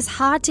 but it was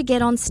hard to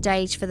get on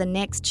stage for the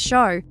next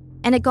show,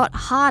 and it got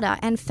harder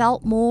and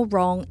felt more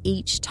wrong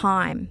each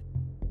time.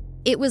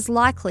 It was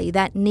likely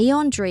that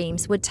Neon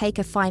Dreams would take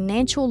a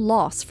financial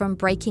loss from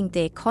breaking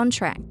their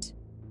contract.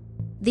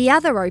 The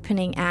other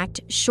opening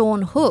act,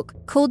 Sean Hook,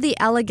 called the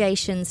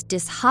allegations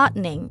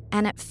disheartening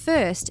and at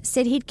first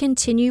said he'd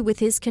continue with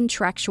his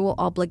contractual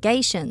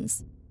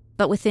obligations.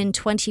 But within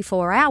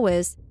 24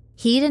 hours,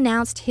 he'd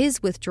announced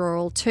his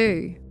withdrawal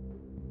too.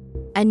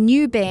 A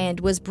new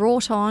band was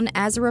brought on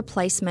as a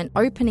replacement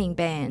opening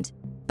band,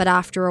 but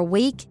after a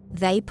week,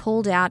 they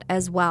pulled out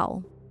as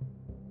well.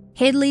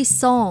 Hedley's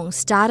song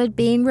started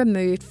being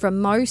removed from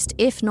most,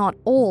 if not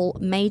all,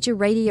 major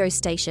radio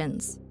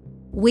stations.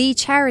 We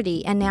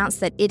Charity announced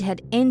that it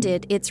had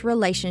ended its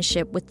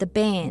relationship with the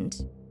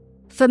band.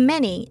 For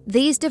many,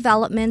 these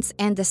developments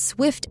and the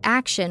swift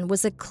action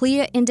was a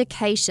clear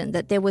indication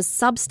that there was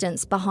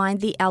substance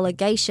behind the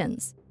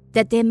allegations,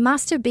 that there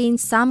must have been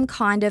some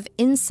kind of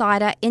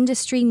insider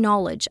industry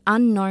knowledge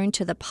unknown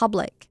to the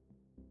public.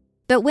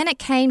 But when it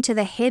came to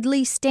the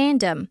Hedley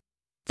stand-em,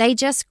 they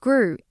just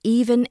grew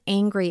even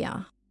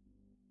angrier.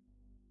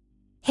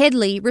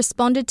 Hedley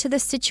responded to the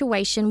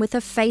situation with a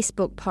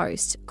Facebook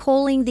post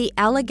calling the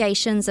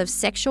allegations of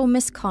sexual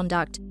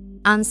misconduct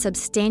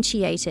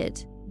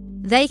unsubstantiated.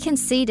 They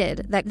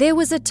conceded that there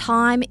was a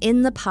time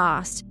in the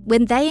past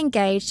when they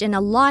engaged in a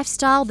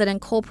lifestyle that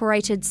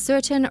incorporated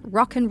certain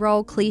rock and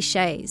roll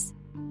cliches,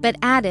 but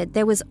added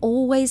there was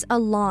always a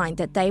line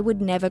that they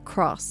would never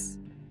cross.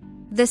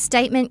 The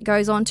statement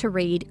goes on to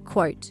read,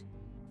 quote,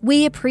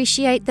 "We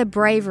appreciate the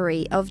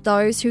bravery of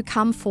those who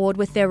come forward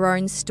with their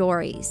own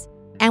stories,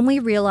 and we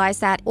realise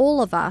that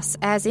all of us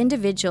as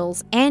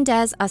individuals and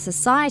as a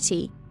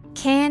society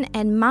can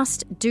and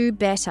must do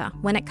better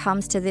when it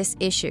comes to this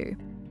issue.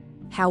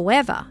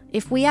 However,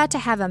 if we are to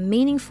have a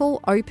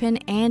meaningful, open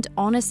and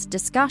honest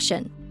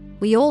discussion,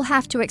 we all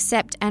have to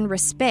accept and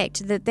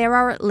respect that there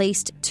are at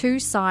least two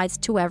sides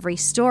to every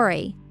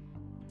story.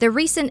 The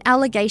recent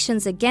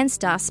allegations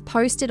against us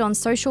posted on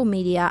social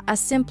media are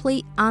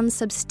simply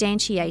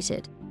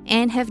unsubstantiated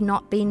and have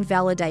not been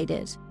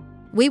validated.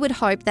 We would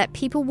hope that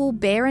people will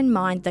bear in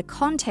mind the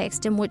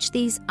context in which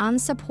these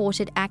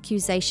unsupported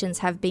accusations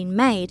have been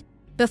made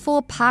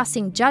before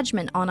passing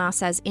judgment on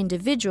us as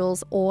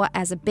individuals or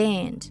as a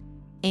band."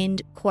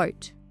 End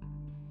quote.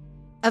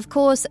 Of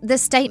course, the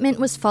statement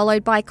was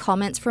followed by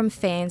comments from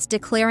fans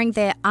declaring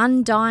their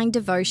undying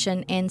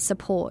devotion and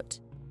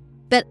support.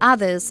 But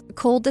others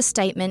called the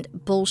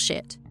statement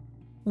bullshit.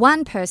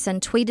 One person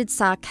tweeted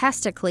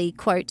sarcastically,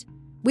 quote,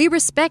 "We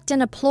respect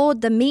and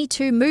applaud the Me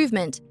Too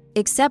movement,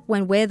 except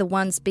when we're the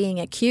ones being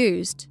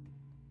accused."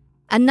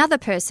 Another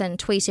person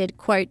tweeted,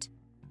 quote,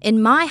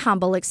 "In my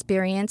humble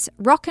experience,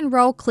 rock and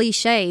roll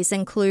cliches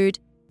include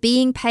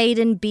being paid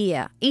in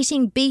beer,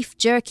 eating beef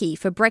jerky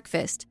for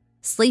breakfast,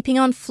 sleeping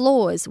on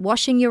floors,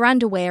 washing your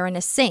underwear in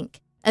a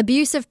sink.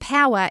 Abuse of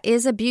power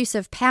is abuse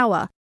of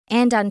power,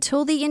 and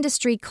until the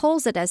industry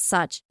calls it as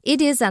such, it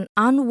is an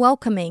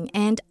unwelcoming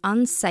and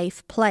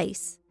unsafe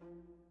place."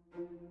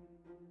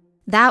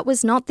 That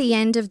was not the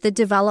end of the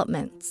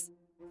developments.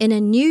 In a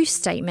new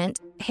statement,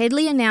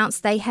 Hedley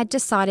announced they had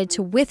decided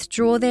to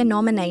withdraw their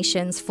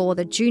nominations for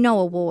the Juno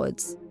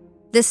Awards.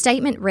 The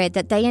statement read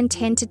that they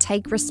intend to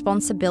take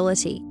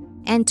responsibility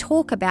and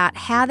talk about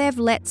how they've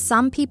let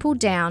some people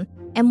down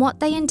and what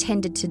they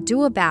intended to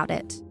do about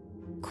it.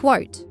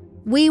 Quote,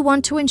 "We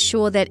want to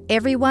ensure that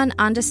everyone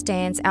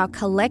understands our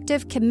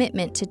collective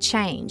commitment to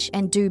change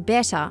and do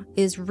better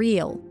is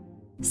real.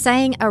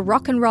 Saying a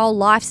rock and roll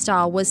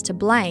lifestyle was to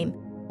blame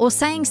or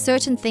saying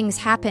certain things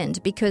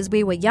happened because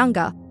we were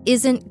younger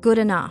isn't good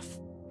enough.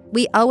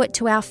 We owe it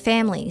to our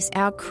families,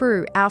 our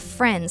crew, our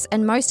friends,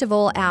 and most of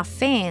all our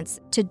fans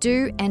to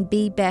do and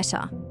be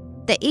better.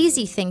 The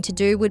easy thing to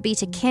do would be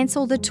to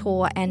cancel the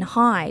tour and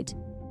hide.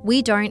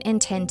 We don't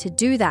intend to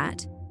do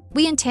that.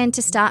 We intend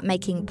to start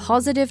making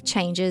positive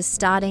changes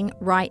starting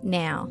right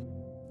now."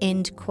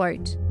 End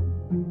quote.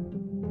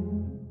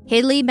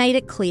 Hedley made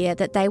it clear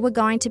that they were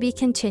going to be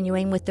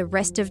continuing with the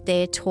rest of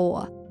their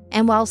tour,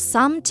 and while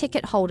some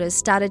ticket holders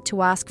started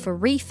to ask for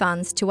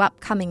refunds to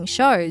upcoming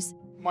shows,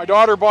 "My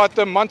daughter bought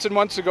them months and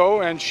months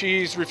ago, and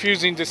she's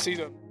refusing to see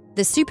them."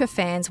 the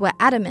superfans were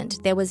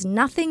adamant there was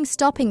nothing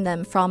stopping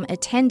them from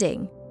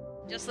attending.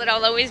 Just that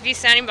I'll always be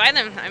standing by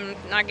them. I'm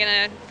not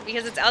gonna,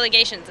 because it's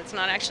allegations, it's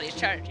not actually a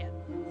charge yet.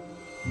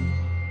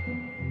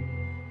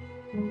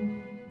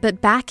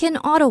 But back in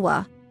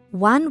Ottawa,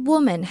 one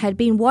woman had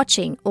been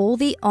watching all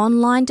the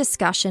online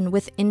discussion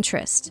with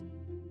interest.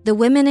 The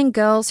women and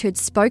girls who'd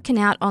spoken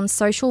out on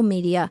social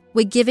media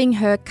were giving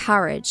her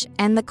courage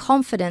and the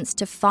confidence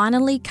to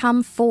finally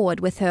come forward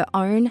with her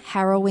own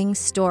harrowing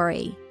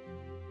story.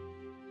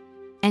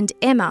 And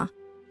Emma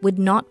would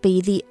not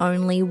be the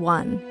only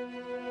one.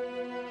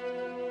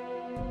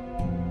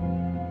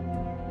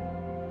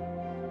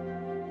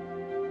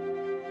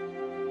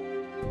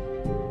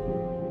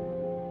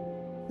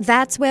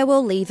 That's where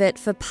we'll leave it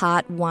for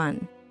part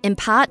 1. In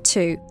part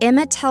 2,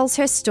 Emma tells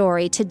her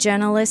story to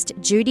journalist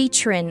Judy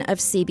Trin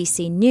of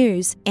CBC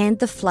News and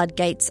The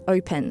Floodgates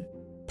Open.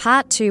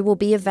 Part 2 will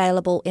be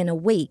available in a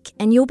week,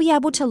 and you'll be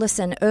able to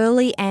listen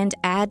early and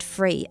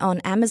ad-free on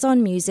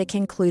Amazon Music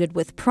included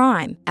with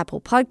Prime, Apple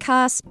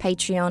Podcasts,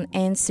 Patreon,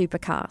 and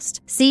Supercast.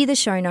 See the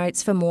show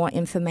notes for more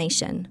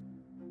information.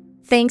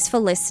 Thanks for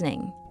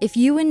listening. If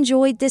you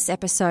enjoyed this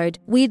episode,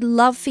 we'd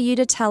love for you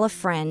to tell a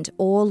friend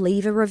or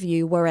leave a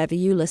review wherever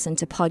you listen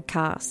to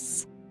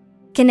podcasts.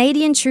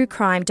 Canadian True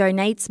Crime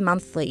donates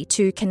monthly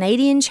to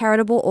Canadian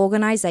charitable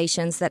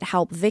organisations that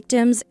help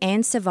victims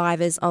and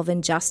survivors of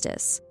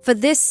injustice. For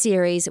this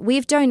series,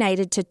 we've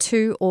donated to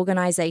 2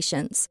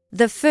 organisations.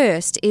 The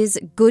first is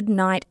Good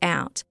Night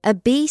Out, a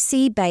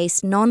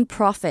BC-based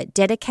non-profit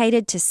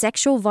dedicated to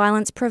sexual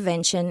violence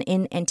prevention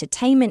in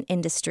entertainment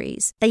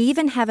industries. They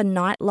even have a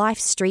nightlife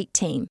street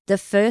team, the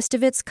first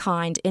of its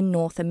kind in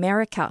North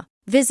America.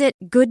 Visit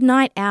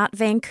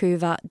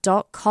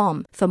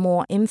goodnightoutvancouver.com for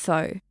more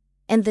info.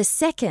 and the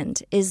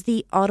second is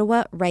the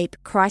Ottawa Rape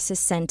Crisis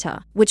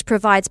Centre, which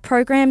provides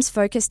programs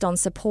focused on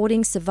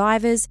supporting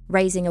survivors,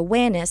 raising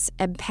awareness,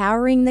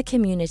 empowering the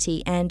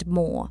community, and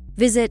more.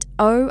 Visit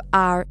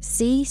orcc.net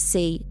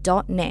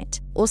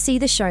or see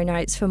the show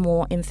notes for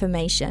more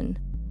information.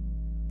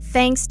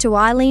 Thanks to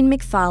Eileen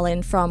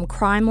McFarlane from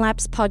Crime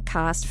Lapse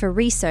Podcast for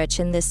research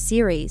in this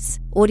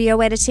series.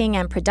 Audio editing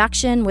and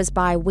production was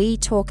by We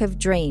Talk of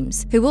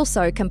Dreams, who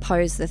also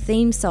composed the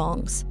theme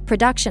songs.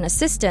 Production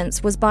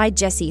assistance was by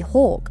Jesse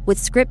Hawke, with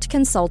script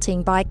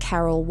consulting by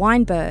Carol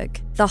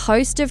Weinberg. The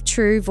host of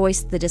True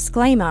voiced the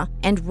disclaimer,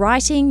 and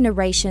writing,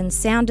 narration,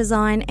 sound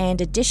design,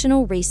 and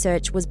additional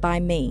research was by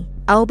me.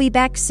 I'll be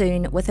back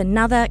soon with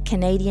another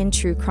Canadian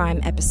True Crime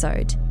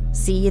episode.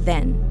 See you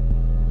then.